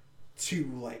principles to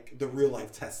like the real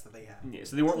life tests that they had. Yeah,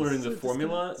 so they weren't learning the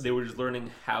formula, they were just learning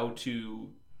how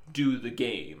to do the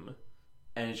game.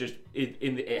 And it's just,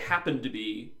 it happened to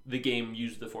be the game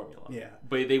used the formula. Yeah.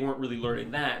 But they weren't really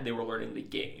learning that, they were learning the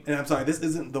game. And I'm sorry, this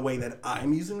isn't the way that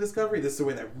I'm using Discovery. This is the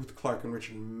way that Ruth Clark and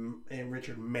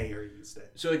Richard Mayer used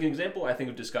it. So like an example I think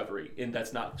of Discovery, and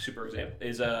that's not super example,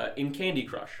 is in Candy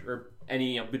Crush, or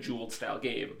any Bejeweled style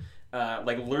game,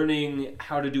 like learning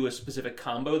how to do a specific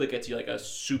combo that gets you like a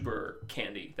super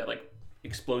candy that like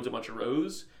explodes a bunch of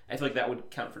rows. I feel like that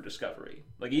would count for Discovery.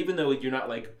 Like even though you're not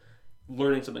like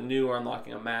learning something new or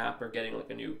unlocking a map or getting like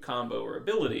a new combo or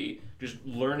ability, just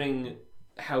learning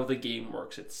how the game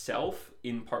works itself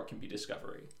in part can be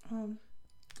discovery.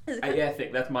 I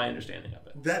think that's my understanding of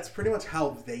it. That's pretty much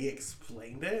how they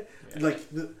explained it. Yeah. Like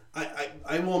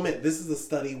I will admit, this is a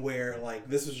study where like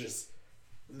this was just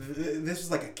this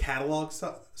was like a catalog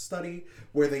study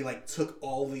where they like took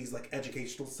all these like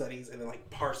educational studies and then like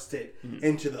parsed it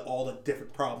into all the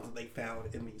different problems that they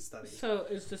found in these studies. So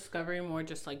is Discovery more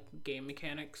just like game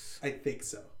mechanics? I think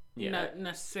so. Yeah. Not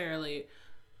necessarily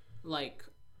like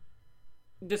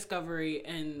Discovery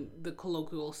in the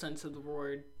colloquial sense of the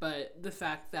word, but the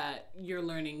fact that you're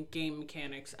learning game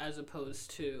mechanics as opposed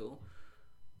to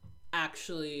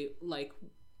actually like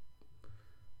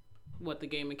what the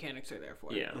game mechanics are there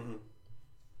for. Yeah.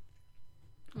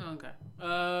 Okay.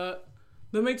 That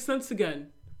makes sense again.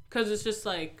 Because it's just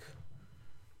like,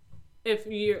 if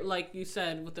you're, like you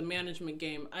said, with the management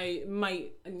game, I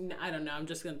don't know, I'm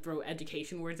just going to throw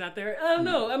education words out there. I don't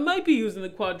know, I might be using the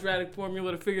quadratic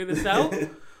formula to figure this out.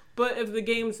 But if the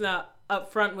game's not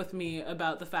upfront with me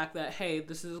about the fact that, hey,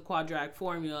 this is a quadratic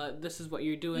formula, this is what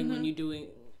you're doing when you're doing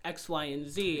X, Y, and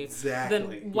Z,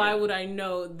 Exactly. then why would I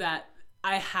know that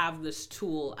I have this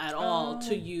tool at all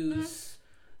to use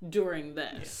during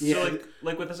this? Yeah. So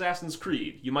like with Assassin's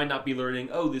Creed, you might not be learning,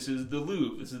 oh, this is the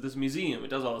Louvre, this is this museum, it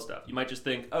does all this stuff. You might just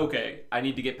think, okay, I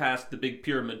need to get past the big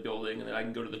pyramid building and then I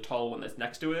can go to the tall one that's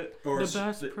next to it. Or The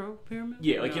Bass Pro Pyramid?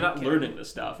 Yeah, like No, you're not I'm kidding. learning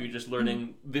this stuff. You're just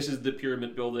learning this is the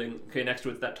pyramid building. Okay, next to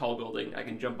it's that tall building. I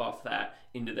can jump off that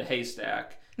into the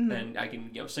haystack and I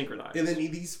can, synchronize. And then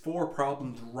these 4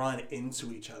 problems run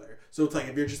into each other. So it's like,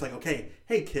 if you're just like, okay,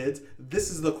 hey kids,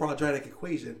 this is the quadratic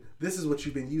equation. This is what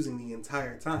you've been using the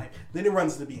entire time. Then it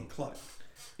runs into being cluttered.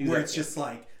 Where it's just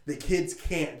like, the kids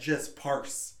can't just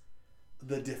parse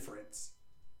the difference.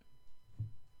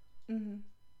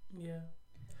 Yeah.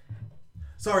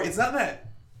 Sorry, it's not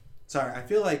that. Sorry, I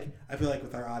feel like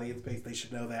with our audience base, they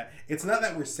should know that it's not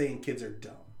that we're saying kids are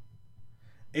dumb.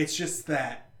 It's just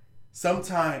that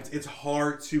sometimes it's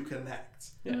hard to connect.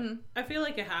 Yeah. I feel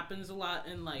like it happens a lot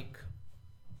in like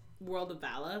World of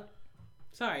Valor.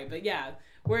 Sorry, but yeah,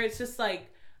 where it's just like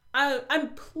I'm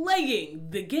playing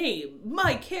the game.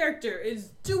 My character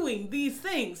is doing these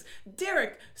things.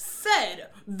 Derek said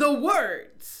the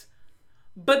words.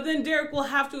 But then Derek will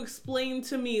have to explain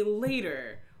to me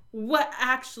later what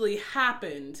actually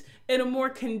happened in a more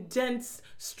condensed,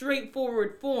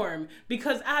 straightforward form,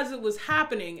 because as it was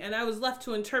happening and I was left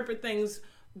to interpret things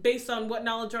based on what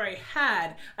knowledge I already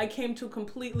had, I came to a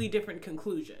completely different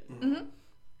conclusion.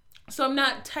 So I'm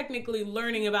not technically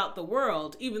learning about the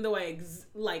world, even though I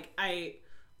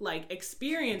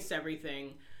experienced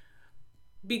everything,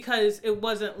 because it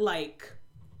wasn't like,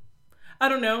 I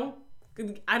don't know,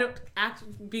 I don't act,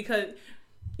 because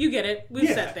you get it. We've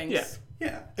said things. Yeah.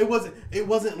 Yeah, it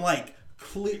wasn't like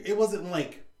clear. It wasn't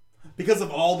like, because of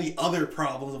all the other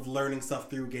problems of learning stuff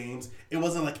through games, it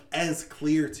wasn't like as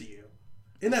clear to you,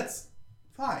 and that's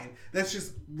fine. That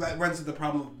runs into the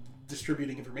problem of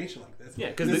distributing information like this. Yeah,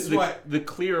 because the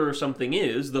clearer something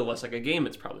is, the less like a game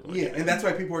it's probably going to be. And that's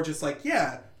why people are just like,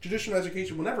 yeah, traditional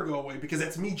education will never go away, because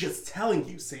that's me just telling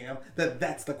you, Sam, that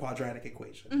that's the quadratic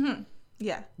equation.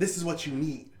 Yeah. This is what you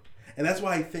need, and that's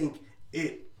why I think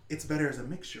it's better as a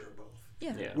mixture of both.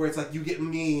 Yeah. Where it's like, you get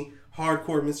me,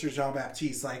 hardcore Mr.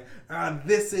 Jean-Baptiste, like,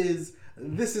 this is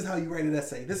how you write an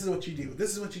essay. This is what you do.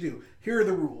 This is what you do. Here are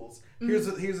the rules. Here's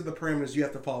the parameters you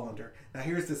have to fall under. Now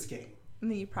here's this game. And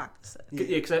then you practice it.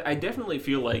 Yeah, because I definitely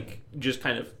feel like, just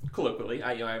kind of colloquially,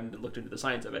 I haven't looked into the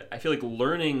science of it, I feel like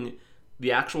learning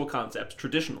the actual concepts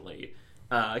traditionally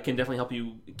can definitely help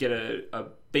you get a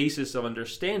basis of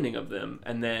understanding of them,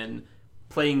 and then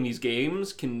playing these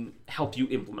games can help you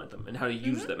implement them and how to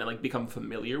use them and like become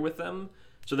familiar with them.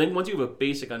 So then once you have a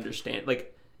basic understand,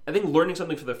 like, I think learning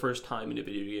something for the first time in a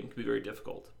video game can be very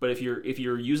difficult. But if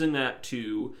you're using that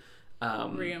to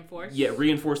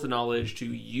reinforce the knowledge, to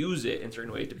use it in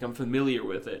certain ways, to become familiar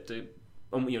with it,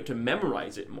 to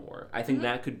memorize it more, I think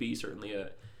that could be certainly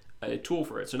a tool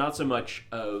for it. So not so much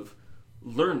of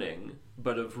learning,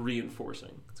 but of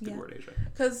reinforcing. It's a good word, Asia.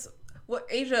 Because what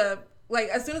Asia, like,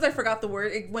 as soon as I forgot the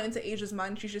word, it went into Asia's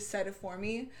mind. She just said it for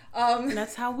me.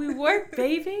 That's how we work,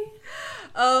 baby.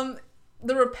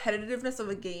 The repetitiveness of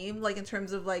a game, like in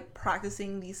terms of like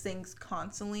practicing these things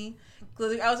constantly.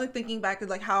 Cause I was like thinking back at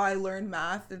like how I learned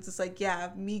math. It's just like,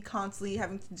 me constantly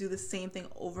having to do the same thing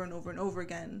over and over and over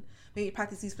again. Maybe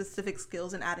practice these specific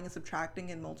skills and adding and subtracting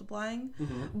and multiplying.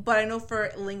 But I know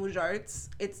for language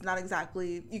arts, it's not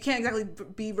exactly, you can't exactly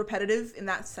be repetitive in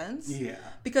that sense. Yeah.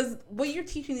 Because what you're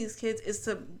teaching these kids is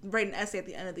to write an essay at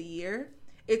the end of the year.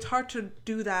 It's hard to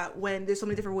do that when there's so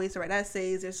many different ways to write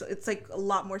essays. It's like a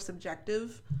lot more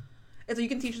subjective. And so you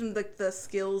can teach them like the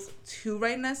skills to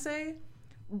write an essay,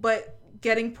 but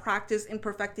getting practice in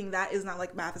perfecting that is not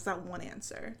like math. It's not one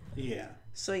answer. Yeah.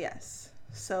 So yes.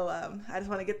 So I just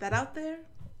want to get that out there.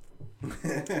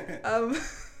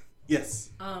 Yes.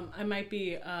 I might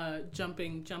be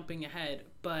jumping ahead,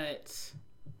 but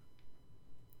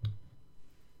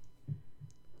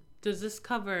does this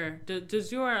cover? Did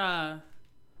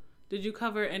you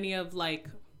cover any of like?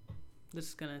 This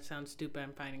is gonna sound stupid.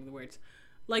 I'm finding the words.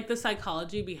 Like the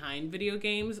psychology behind video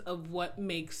games of what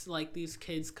makes like these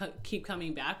kids keep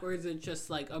coming back, or is it just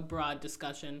like a broad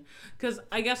discussion? Because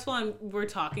I guess while we're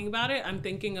talking about it, I'm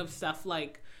thinking of stuff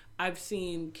like I've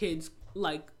seen kids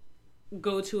like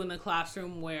go to in the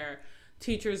classroom where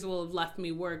teachers will have left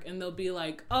me work and they'll be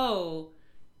like, "Oh,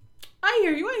 I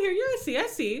hear you, I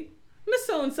see. Miss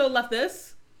So-and-so left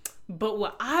this. But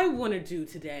what I want to do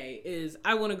today is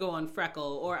I want to go on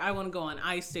Freckle or I want to go on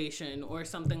iStation or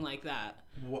something like that."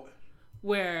 What?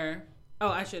 Where,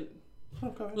 I should,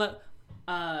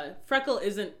 Freckle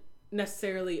isn't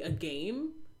necessarily a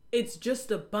game. It's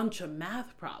just a bunch of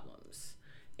math problems.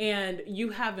 And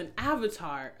you have an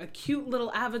avatar, a cute little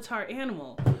avatar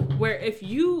animal, where as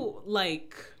you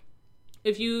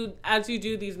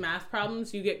do these math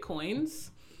problems, you get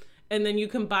coins, and then you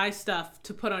can buy stuff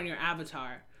to put on your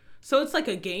avatar. So it's like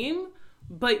a game,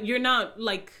 but you're not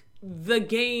like the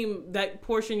game, that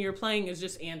portion you're playing is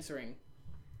just answering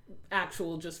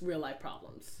actual, just real life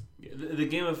problems. Yeah, the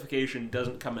gamification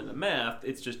doesn't come in the math.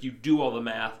 It's just you do all the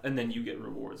math and then you get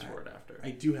rewards for it after.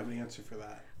 I do have an answer for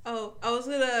that. Oh, I was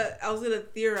gonna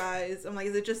theorize. I'm like,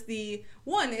 is it just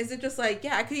like,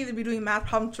 yeah, I could either be doing math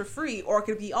problems for free, or I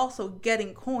could be also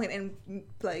getting coin and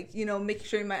like, you know, making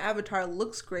sure my avatar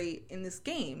looks great in this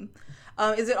game.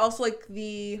 Is it also like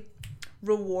the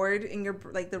reward in your,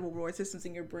 like the reward systems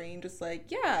in your brain, just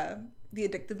like, yeah, the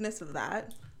addictiveness of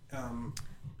that?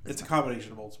 It's a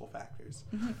combination of multiple factors.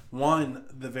 Mm-hmm. One,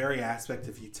 the very aspect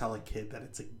if you tell a kid that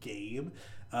it's a game.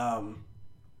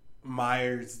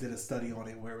 Myers did a study on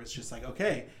it where it was just like,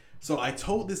 okay, so I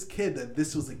told this kid that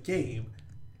this was a game,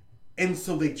 and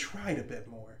so they tried a bit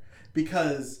more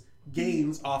because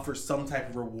games offer some type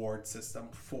of reward system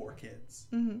for kids,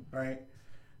 right?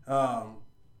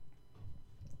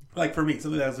 Like for me,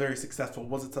 something that was very successful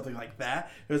wasn't something like that.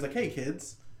 It was like, hey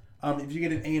kids, if you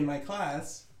get an A in my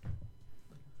class,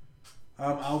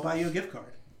 I'll buy you a gift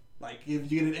card. Like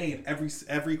if you get an A in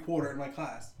every quarter in my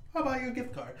class, I'll buy you a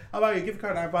gift card. I'll buy you a gift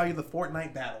card and I'll buy you the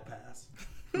Fortnite Battle Pass.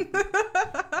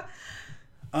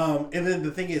 And then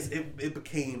the thing is, it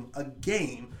became a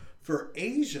game for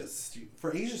Asia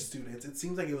students. It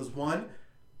seems like it was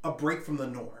a break from the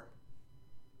norm,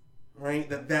 right?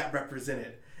 That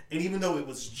represented. And even though it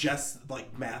was just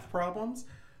like math problems,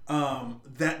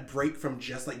 that break from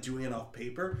just like doing it off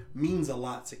paper means a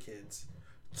lot to kids.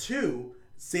 Two,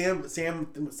 Sam's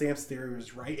theory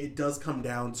was right. It does come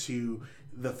down to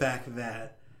the fact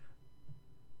that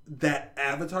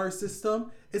avatar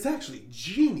system is actually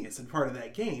genius and part of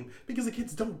that game because the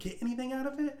kids don't get anything out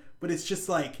of it, but it's just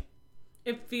like,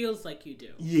 it feels like you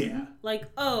do. Yeah. Like,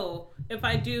 if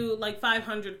I do like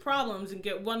 500 problems and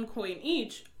get 1 coin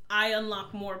each, I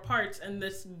unlock more parts in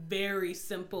this very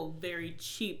simple, very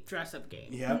cheap dress-up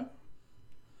game. Yeah.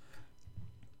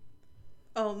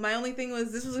 Oh, my only thing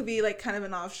was this was gonna be like kind of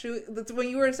an offshoot. That's when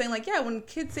you were saying like, yeah, when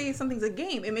kids say something's a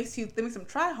game, it makes them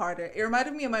try harder. It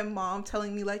reminded me of my mom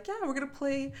telling me like, yeah, we're gonna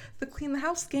play the clean the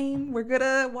house game. We're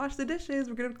gonna wash the dishes.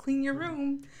 We're gonna clean your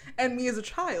room. And me as a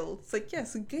child, it's like,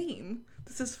 yes, a game.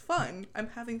 This is fun. I'm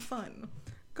having fun.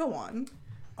 Go on.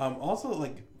 Also,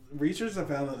 like, researchers have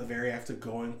found that the very act of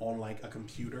going on like a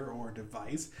computer or a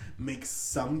device makes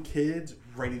some kids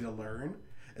ready to learn,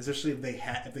 especially if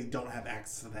they don't have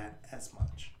access to that as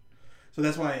much. So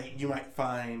that's why you might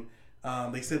find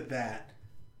they said that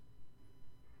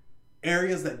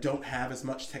areas that don't have as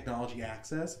much technology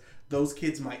access, those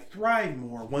kids might thrive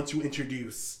more once you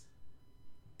introduce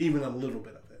even a little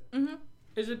bit of it. Mm-hmm.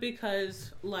 Is it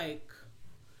because like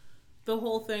the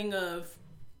whole thing of,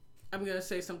 I'm going to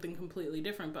say something completely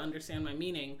different, but understand my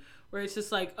meaning, where it's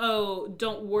just like,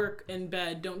 don't work in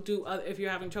bed. Don't do, if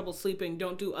you're having trouble sleeping,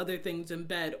 don't do other things in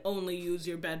bed. Only use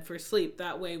your bed for sleep.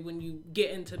 That way, when you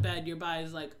get into bed, your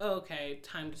body's like, okay,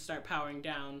 time to start powering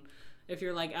down. If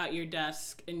you're like at your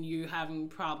desk and you're having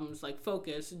problems like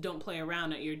focus, don't play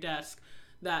around at your desk.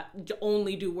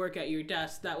 Only do work at your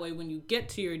desk. That way, when you get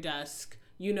to your desk,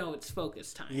 you know it's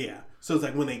focus time. Yeah. So it's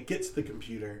like when they get to the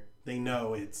computer, they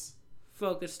know it's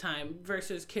focus time,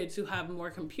 versus kids who have more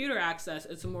computer access,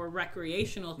 it's a more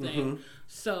recreational thing. Mm-hmm.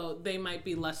 So they might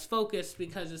be less focused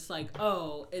because it's like,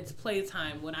 it's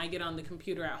playtime. When I get on the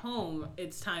computer at home,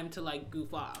 it's time to like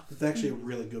goof off. It's actually a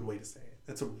really good way to say it.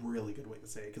 That's a really good way to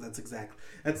say it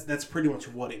because that's pretty much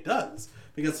what it does.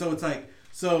 Because so it's like,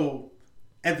 so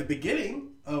at the beginning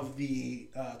of the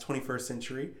 21st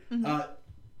century,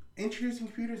 introducing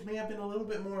computers may have been a little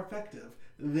bit more effective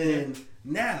than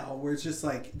now, where it's just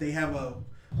like they have a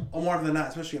more often than not,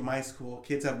 especially at my school,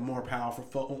 kids have more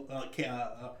powerful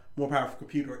more powerful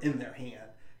computer in their hand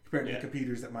compared to the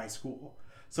computers at my school.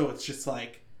 So it's just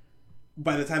like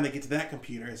by the time they get to that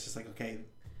computer, it's just like, okay.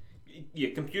 Yeah,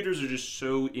 computers are just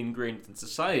so ingrained in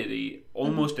society.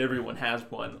 Almost everyone has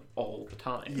one all the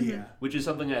time. Yeah. Which is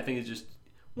something I think is just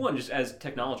as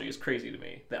technology is crazy to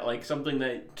me. That like something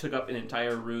that took up an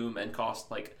entire room and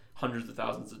cost like hundreds of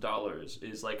thousands of dollars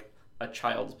is like a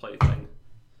child's plaything.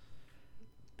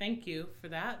 Thank you for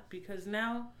that, because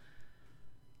now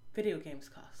video games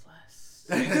cost less.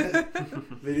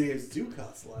 Video games do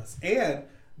cost less. And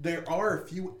there are a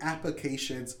few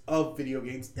applications of video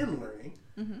games in learning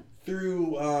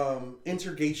through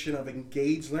integration of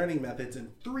engaged learning methods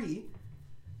in 3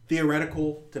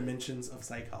 theoretical dimensions of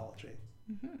psychology.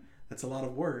 That's a lot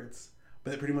of words,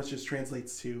 but it pretty much just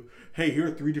translates to, hey, here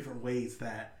are 3 different ways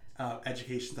that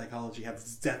education psychology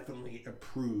has definitely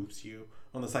improves you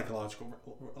on the psychological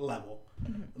level.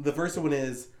 The first one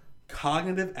is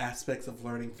cognitive aspects of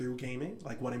learning through gaming,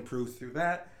 like what improves through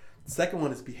that. The second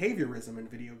one is behaviorism in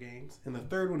video games. And the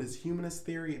third one is humanist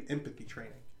theory and empathy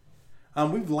training.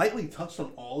 We've lightly touched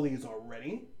on all these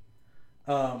already.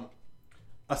 A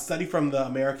study from the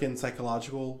American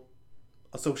Psychological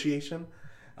Association,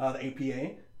 the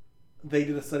APA, they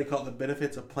did a study called The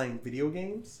Benefits of Playing Video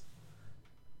Games.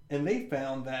 And they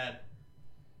found that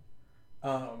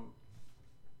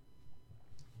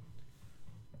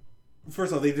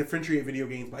first of all, they differentiate video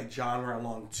games by genre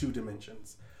along 2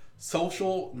 dimensions.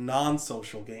 Social,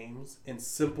 non-social games, and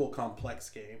simple, complex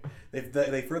game.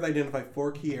 They further identify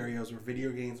 4 key areas where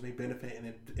video games may benefit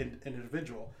an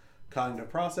individual. Cognitive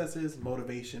processes,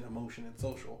 motivation, emotion, and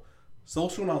social.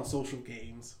 Social, non-social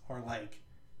games are like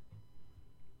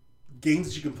games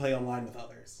that you can play online with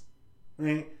others.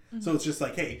 Right? So it's just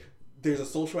like, hey, there's a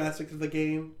social aspect of the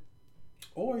game,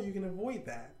 or you can avoid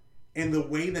that. And the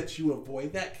way that you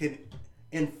avoid that can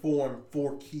inform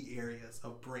 4 key areas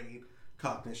of brain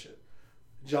cognition.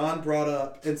 John brought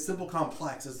up, and simple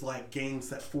complex is like games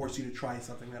that force you to try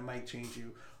something that might change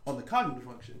you on the cognitive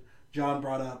function. John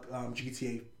brought up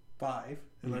GTA 5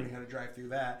 and learning how to drive through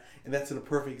that, and that's a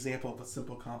perfect example of a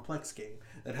simple complex game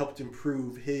that helped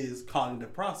improve his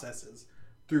cognitive processes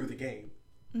through the game.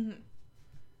 And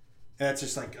that's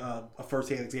just like a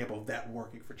first-hand example of that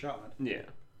working for John. Yeah.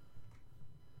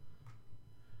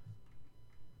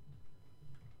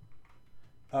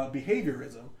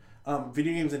 Behaviorism.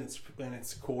 Video games in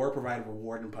its core provide a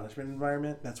reward and punishment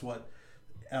environment. That's what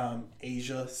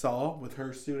Asia saw with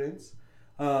her students.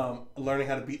 Learning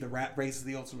how to beat the rat race is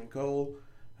the ultimate goal.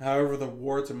 However, the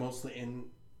rewards are mostly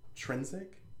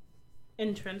intrinsic.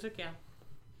 Intrinsic, yeah.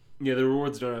 Yeah, the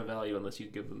rewards don't have value unless you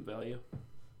give them value.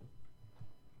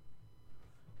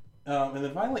 And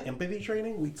then finally, empathy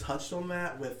training. We touched on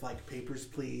that with like Papers,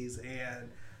 Please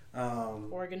and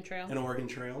Oregon Trail. And Oregon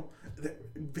Trail.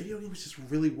 Video games just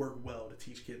really work well to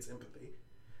teach kids empathy.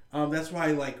 That's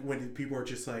why, like, when people are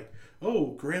just like,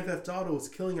 "Oh, Grand Theft Auto is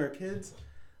killing our kids,"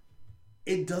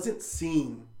 it doesn't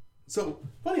seem so.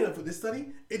 Funny enough, with this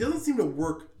study, it doesn't seem to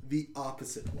work the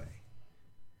opposite way.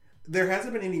 There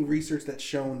hasn't been any research that's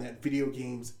shown that video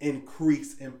games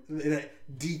decrease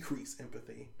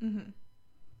empathy.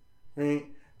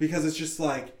 Right? Because it's just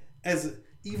like, as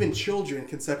even children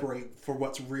can separate for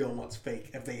what's real and what's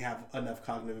fake if they have enough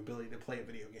cognitive ability to play a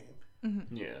video game.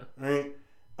 Yeah. Right?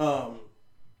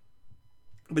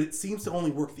 But it seems to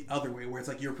only work the other way, where it's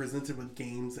like you're presented with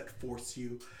games that force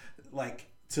you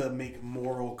like to make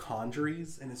moral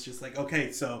quandaries, and it's just like,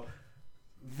 okay, so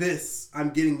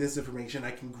I'm getting this information,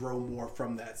 I can grow more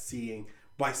from that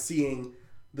by seeing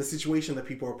the situation that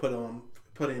people are put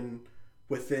in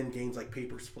within games like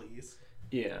Papers, Please.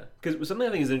 Yeah, because something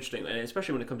I think is interesting, and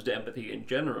especially when it comes to empathy in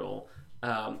general,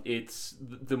 it's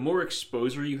the more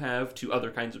exposure you have to other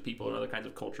kinds of people and other kinds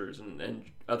of cultures and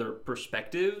other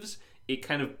perspectives, it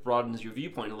kind of broadens your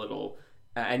viewpoint a little.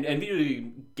 And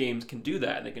video games can do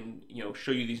that. They can,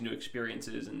 show you these new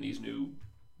experiences and these new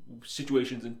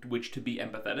situations in which to be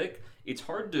empathetic. It's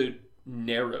hard to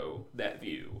narrow that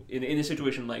view in a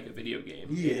situation like a video game.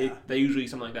 Yeah. They usually,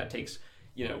 something like that takes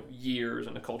years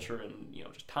and a culture and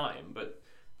just time, but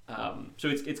so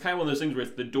it's kind of one of those things where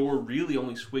the door really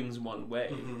only swings one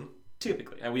way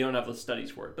typically, and we don't have the studies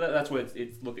for it, but that's what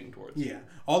it's looking towards. Yeah,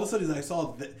 all the studies I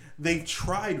saw, they've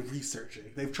tried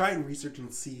researching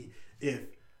to see if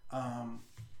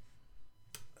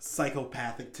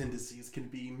psychopathic tendencies can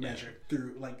be measured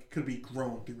through, could be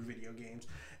grown through video games,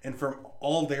 and from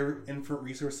all their inference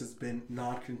resources been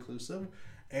non-conclusive.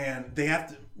 And they have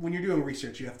to, when you're doing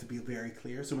research, you have to be very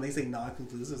clear. So when they say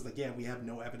non-conclusive, it's like, yeah, we have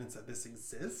no evidence that this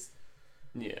exists.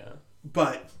 Yeah.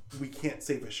 But we can't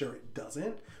say for sure it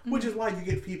doesn't. Which is why you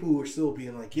get people who are still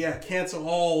being like, yeah, cancel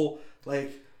all,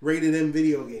 like, rated M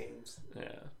video games.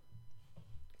 Yeah.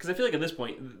 Because I feel like at this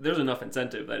point, there's enough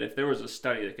incentive that if there was a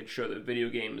study that could show that video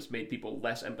games made people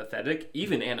less empathetic,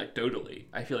 even anecdotally,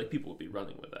 I feel like people would be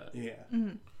running with that.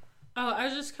 Yeah. Oh, I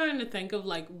was just trying to think of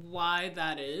like why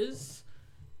that is.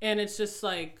 And it's just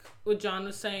like what John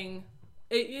was saying,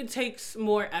 it takes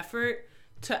more effort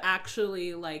to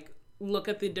actually like look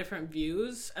at the different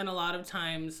views, and a lot of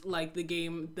times like the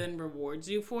game then rewards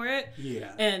you for it.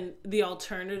 Yeah. And the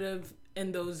alternative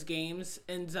in those games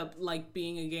ends up like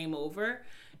being a game over.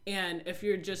 And if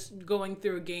you're just going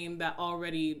through a game that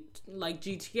already, like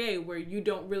GTA, where you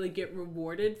don't really get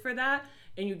rewarded for that,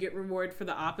 and you get rewarded for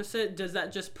the opposite, does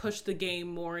that just push the game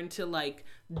more into like,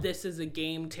 this is a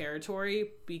game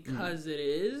territory because it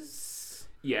is?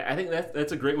 Yeah, I think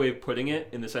that's a great way of putting it,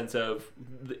 in the sense of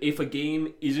if a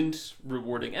game isn't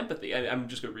rewarding empathy, I'm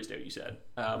just going to restate what you said,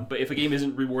 but if a game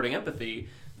isn't rewarding empathy,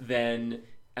 then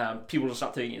people will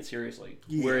stop taking it seriously.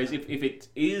 Yeah. Whereas if it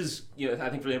is, I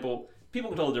think, for example, people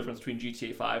can tell the difference between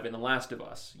GTA 5 and The Last of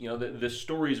Us. The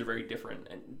stories are very different,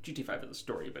 and GTA 5 is a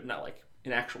story, but not like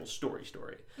an actual story.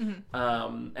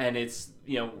 And it's,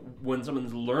 when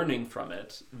someone's learning from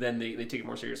it, then they take it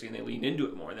more seriously and they lean into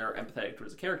it more, and they're empathetic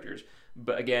towards the characters.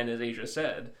 But again, as Asia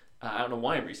said, I don't know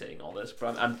why I'm restating all this,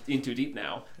 but I'm in too deep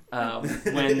now.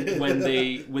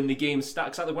 When the game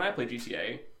stops, like when I play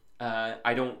GTA,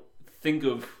 I don't think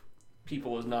of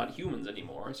people as not humans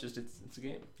anymore. It's just it's a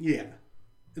game. Yeah.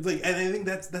 It's like, and I think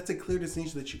that's a clear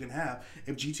distinction that you can have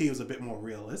if GTA was a bit more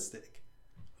realistic.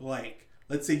 Like,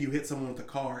 let's say you hit someone with a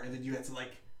car, and then you had to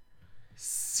like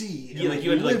see, and, you had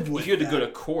to go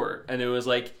to court, and it was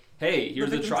like, hey, here's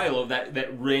the trial of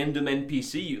that random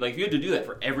NPC. Like, if you had to do that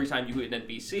for every time you hit an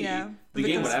NPC, the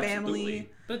game would absolutely.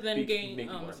 But then make game. you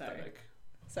more Sorry. empathetic.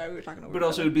 Sorry, we were talking over. But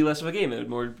also, it would be less of a game. It would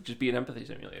more just be an empathy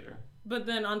simulator. But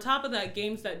then on top of that,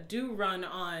 games that do run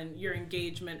on your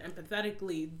engagement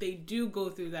empathetically, they do go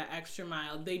through that extra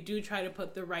mile. They do try to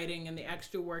put the writing and the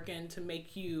extra work in to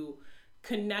make you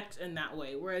connect in that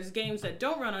way. Whereas games that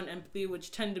don't run on empathy,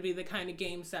 which tend to be the kind of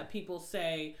games that people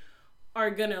say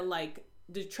are gonna like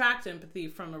detract empathy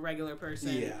from a regular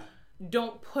person,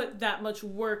 don't put that much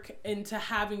work into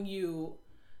having you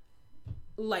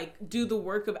like do the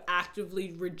work of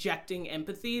actively rejecting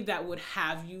empathy that would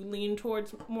have you lean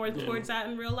towards that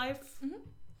in real life.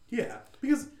 Yeah,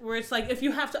 because where it's like, if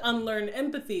you have to unlearn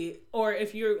empathy, or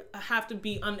if you have to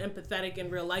be unempathetic in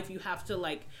real life, you have to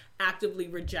like actively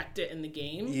reject it in the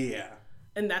game. Yeah.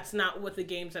 And that's not what the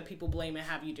games that people blame and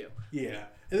have you do. Yeah.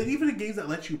 And then even the games that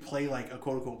let you play like a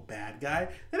quote unquote bad guy,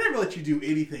 they never let you do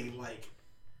anything like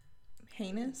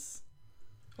heinous.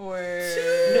 Or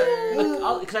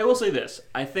because I will say this,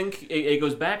 I think it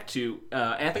goes back to,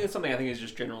 and I think it's something I think is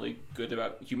just generally good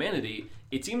about humanity.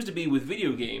 It seems to be with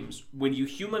video games, when you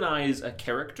humanize a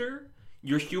character,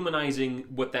 you're humanizing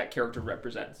what that character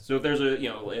represents. So if there's a,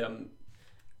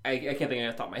 I can't think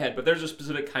off the top of my head, but there's a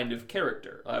specific kind of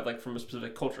character, like from a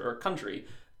specific culture or country,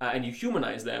 and you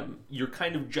humanize them, you're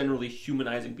kind of generally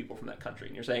humanizing people from that country,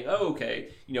 and you're saying, oh, okay,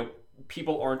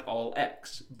 people aren't all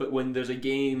X. But when there's a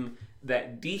game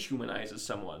that dehumanizes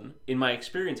someone, in my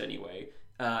experience anyway,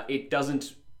 it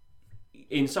doesn't,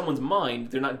 in someone's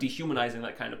mind, they're not dehumanizing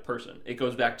that kind of person. It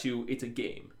goes back to, it's a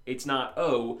game. It's not,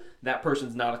 oh, that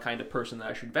person's not a kind of person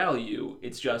that I should value.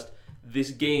 It's just,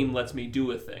 this game lets me do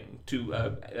a thing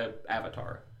to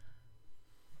Avatar.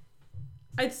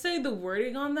 I'd say the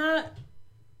wording on that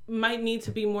might need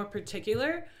to be more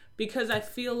particular, because I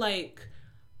feel like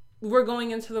we're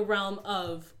going into the realm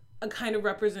of a kind of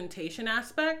representation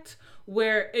aspect,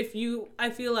 where I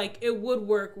feel like it would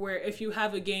work where if you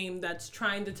have a game that's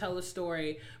trying to tell a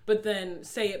story, but then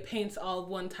say it paints all of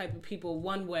one type of people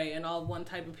one way and all of one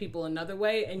type of people another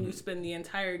way, and you spend the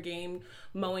entire game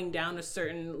mowing down a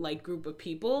certain like group of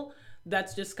people,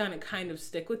 that's just gonna kind of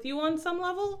stick with you on some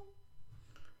level.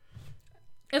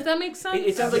 If that makes sense.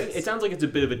 It sounds like it's a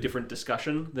bit of a different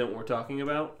discussion than what we're talking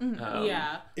about.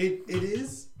 Yeah. It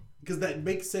is, because that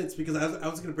makes sense, because I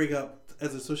was going to bring up,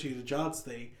 as Associated Jobs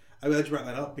thing, I'm glad you brought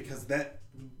that up, because that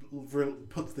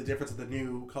puts the difference of the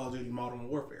new Call of Duty Modern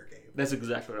Warfare game. That's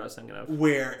exactly what I was thinking of.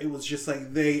 Where it was just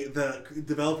like the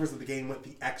developers of the game went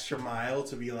the extra mile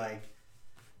to be like,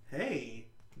 hey,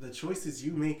 the choices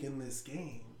you make in this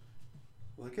game,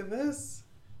 look at this.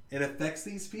 It affects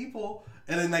these people.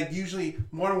 And then like usually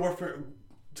Modern Warfare,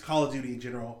 Call of Duty in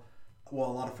general, well,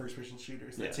 a lot of first-person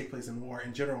shooters that take place in war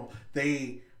in general,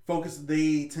 they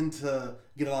they tend to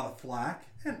get a lot of flack,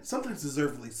 and sometimes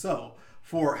deservedly so,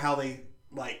 for how they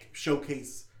like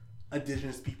showcase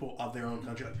indigenous people of their own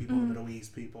country, like people in the Middle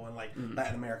East, people in like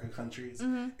Latin American countries.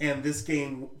 And this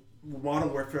game,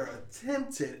 Modern Warfare,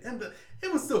 attempted, and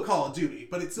it was still Call of Duty,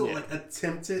 but it still like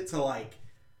attempted to like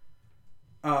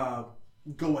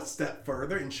go a step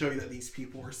further and show you that these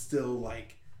people are still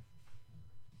like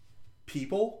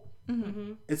people.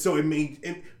 And so it made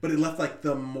it, but it left like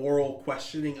the moral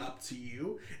questioning up to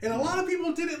you. And a lot of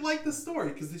people didn't like the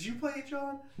story. Because did you play it,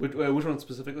 John? Which one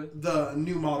specifically? The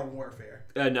new Modern Warfare.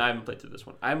 No, I haven't played through this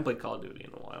one. I haven't played Call of Duty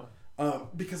in a while.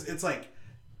 Because it's like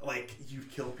you'd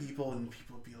kill people and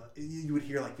people would be like, you would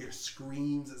hear like their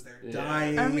screams as they're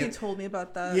dying. I remember you told me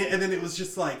about that. Yeah, and then it was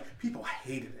just like people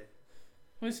hated it.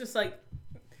 It's just like,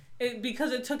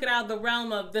 because it took it out of the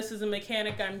realm of this is a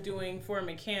mechanic I'm doing for a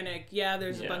mechanic. Yeah,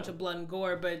 there's a bunch of blood and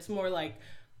gore, but it's more like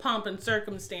pomp and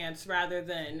circumstance rather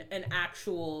than an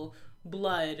actual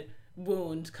blood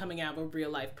wound coming out of a real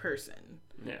life person.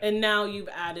 Yeah. And now you've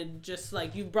added just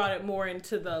like, you've brought it more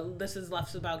into this is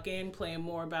less about gameplay and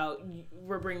more about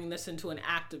we're bringing this into an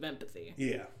act of empathy.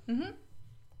 Yeah.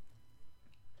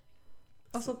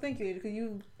 Also, thank you, because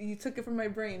you took it from my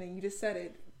brain and you just said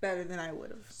it better than I would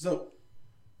have. So,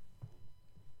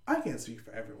 I can't speak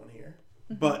for everyone here,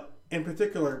 but in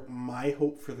particular, my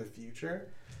hope for the future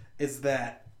is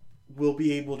that we'll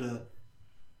be able to,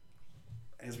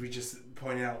 as we just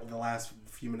pointed out in the last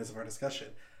few minutes of our discussion,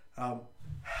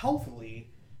 healthily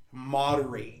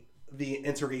moderate the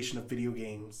integration of video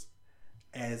games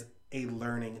as a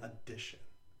learning addition.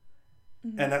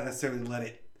 And not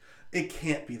necessarily it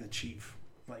can't be the chief.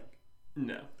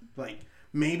 Like,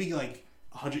 maybe like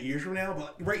 100 years from now,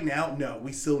 but right now, no,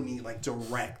 we still need like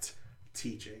direct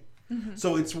teaching.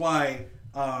 So it's why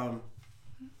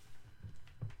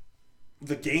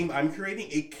the game I'm creating,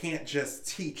 it can't just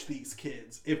teach these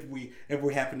kids if we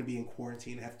happen to be in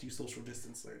quarantine and have to do social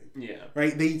distance learning. Yeah.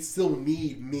 Right? They still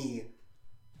need me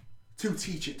to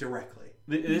teach it directly.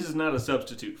 This is not a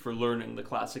substitute for learning the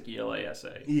classic ELA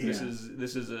essay. Yeah. This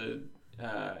is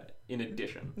in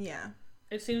addition. Yeah.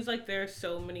 It seems like there are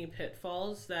so many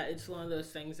pitfalls that it's one of those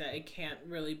things that it can't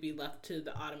really be left to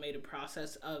the automated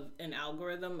process of an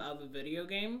algorithm of a video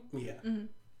game. Yeah.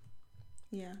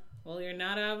 Yeah. Well, you're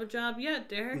not out of a job yet,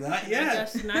 Derek. Not yet. I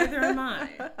guess neither am I.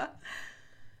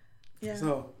 Yeah.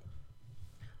 So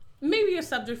Maybe a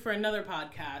subject for another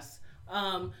podcast.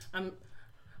 I'm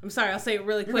sorry, I'll say it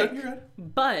really quick. You're good.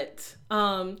 But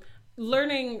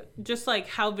learning just like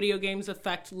how video games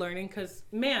affect learning, because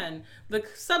man, the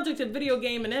subject of video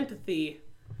game and empathy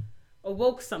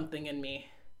awoke something in me.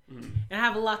 And I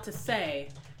have a lot to say,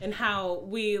 and how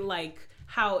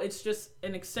it's just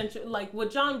an extension, like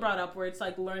what John brought up, where it's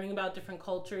like learning about different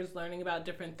cultures, learning about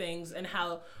different things, and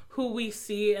how who we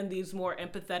see in these more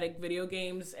empathetic video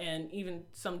games, and even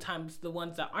sometimes the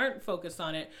ones that aren't focused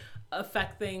on it,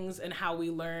 affect things and how we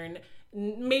learn.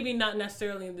 Maybe not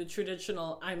necessarily in the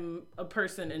traditional I'm a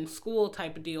person in school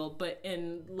type of deal, but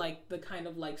in like the kind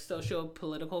of like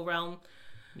socio-political realm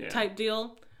type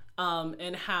deal,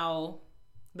 and how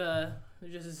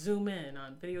just zoom in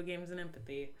on video games and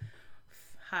empathy.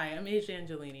 Hi, I'm Age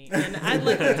Angelini, and I'd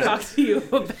like to talk to you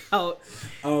about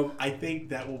I think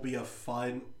that will be a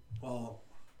fun,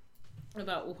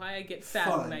 about why I get sad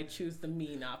when I choose the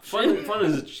mean Fun option. fun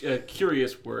is a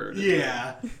curious word.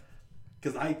 Yeah.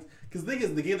 Because the thing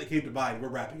is, the game that came to mind, we're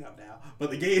wrapping up now,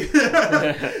 but the game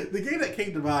that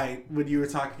came to mind when you were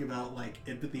talking about like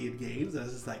empathy in games, I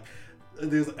was just like,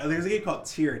 there's a game called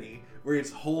Tyranny where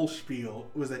its whole spiel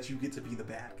was that you get to be the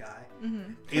bad guy.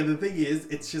 And the thing is,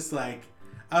 it's just like,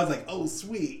 I was like, oh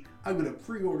sweet, I'm gonna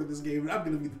pre-order this game and I'm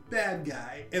gonna be the bad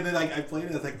guy. And then like I played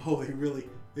it, I was like, oh, they're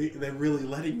really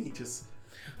letting me just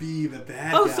be the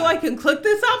bad guy. Oh, so I can click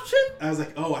this option? I was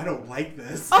like, oh, I don't like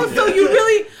this. Oh, so you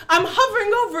really, I'm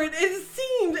hovering over it. It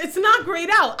seems it's not grayed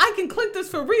out. I can click this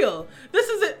for real. This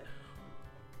is it.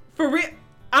 For real.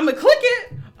 I'm gonna click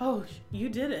it. Oh, you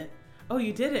did it. Oh,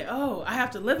 you did it. Oh, I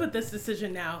have to live with this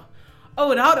decision now.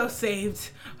 Oh, it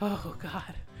auto-saved. Oh,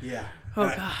 God. Yeah. Oh,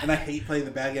 God. And I hate playing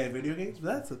the bad guy in video games,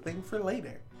 but that's a thing for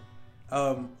later.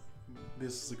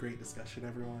 This is a great discussion,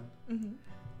 everyone.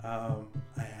 I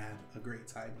had a great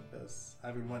time with this.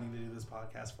 I've been wanting to do this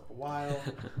podcast for a while.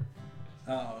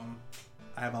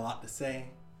 I have a lot to say.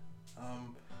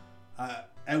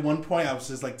 At one point, I was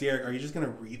just like, Derek, are you just going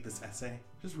to read this essay?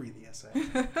 Just read the essay.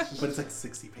 But it's like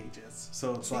 60 pages.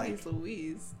 So it's like...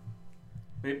 Louise.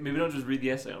 Maybe don't just read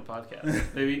the essay on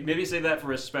podcast. Maybe save that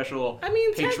for a special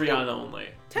Patreon only.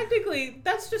 Technically,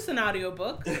 that's just an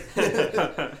audiobook.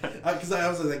 Because I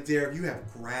was like, Derek, you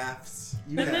have graphs.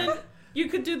 You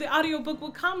could do the audiobook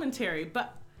with commentary,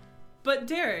 but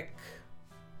Derek.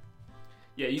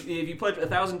 Yeah, if you pledge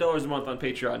 $1,000 a month on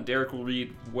Patreon, Derek will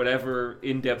read whatever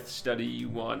in-depth study you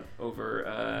want over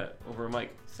a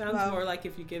mic. Sounds more like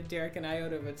if you give Derek an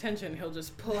iota of attention, he'll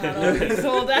just pull out all these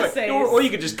old essays. Or you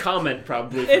could just comment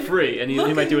probably for free, and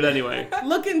he might do it anyway.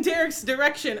 Look in Derek's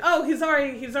direction. Oh, he's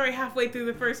already halfway through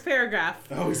the first paragraph.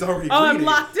 Oh, he's already Oh, reading. I'm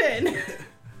locked in.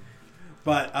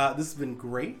 But this has been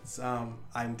great.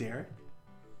 I'm Derek.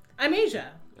 I'm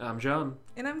Asia. I'm John.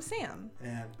 And I'm Sam.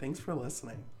 And thanks for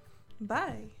listening.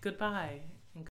 Bye. Goodbye.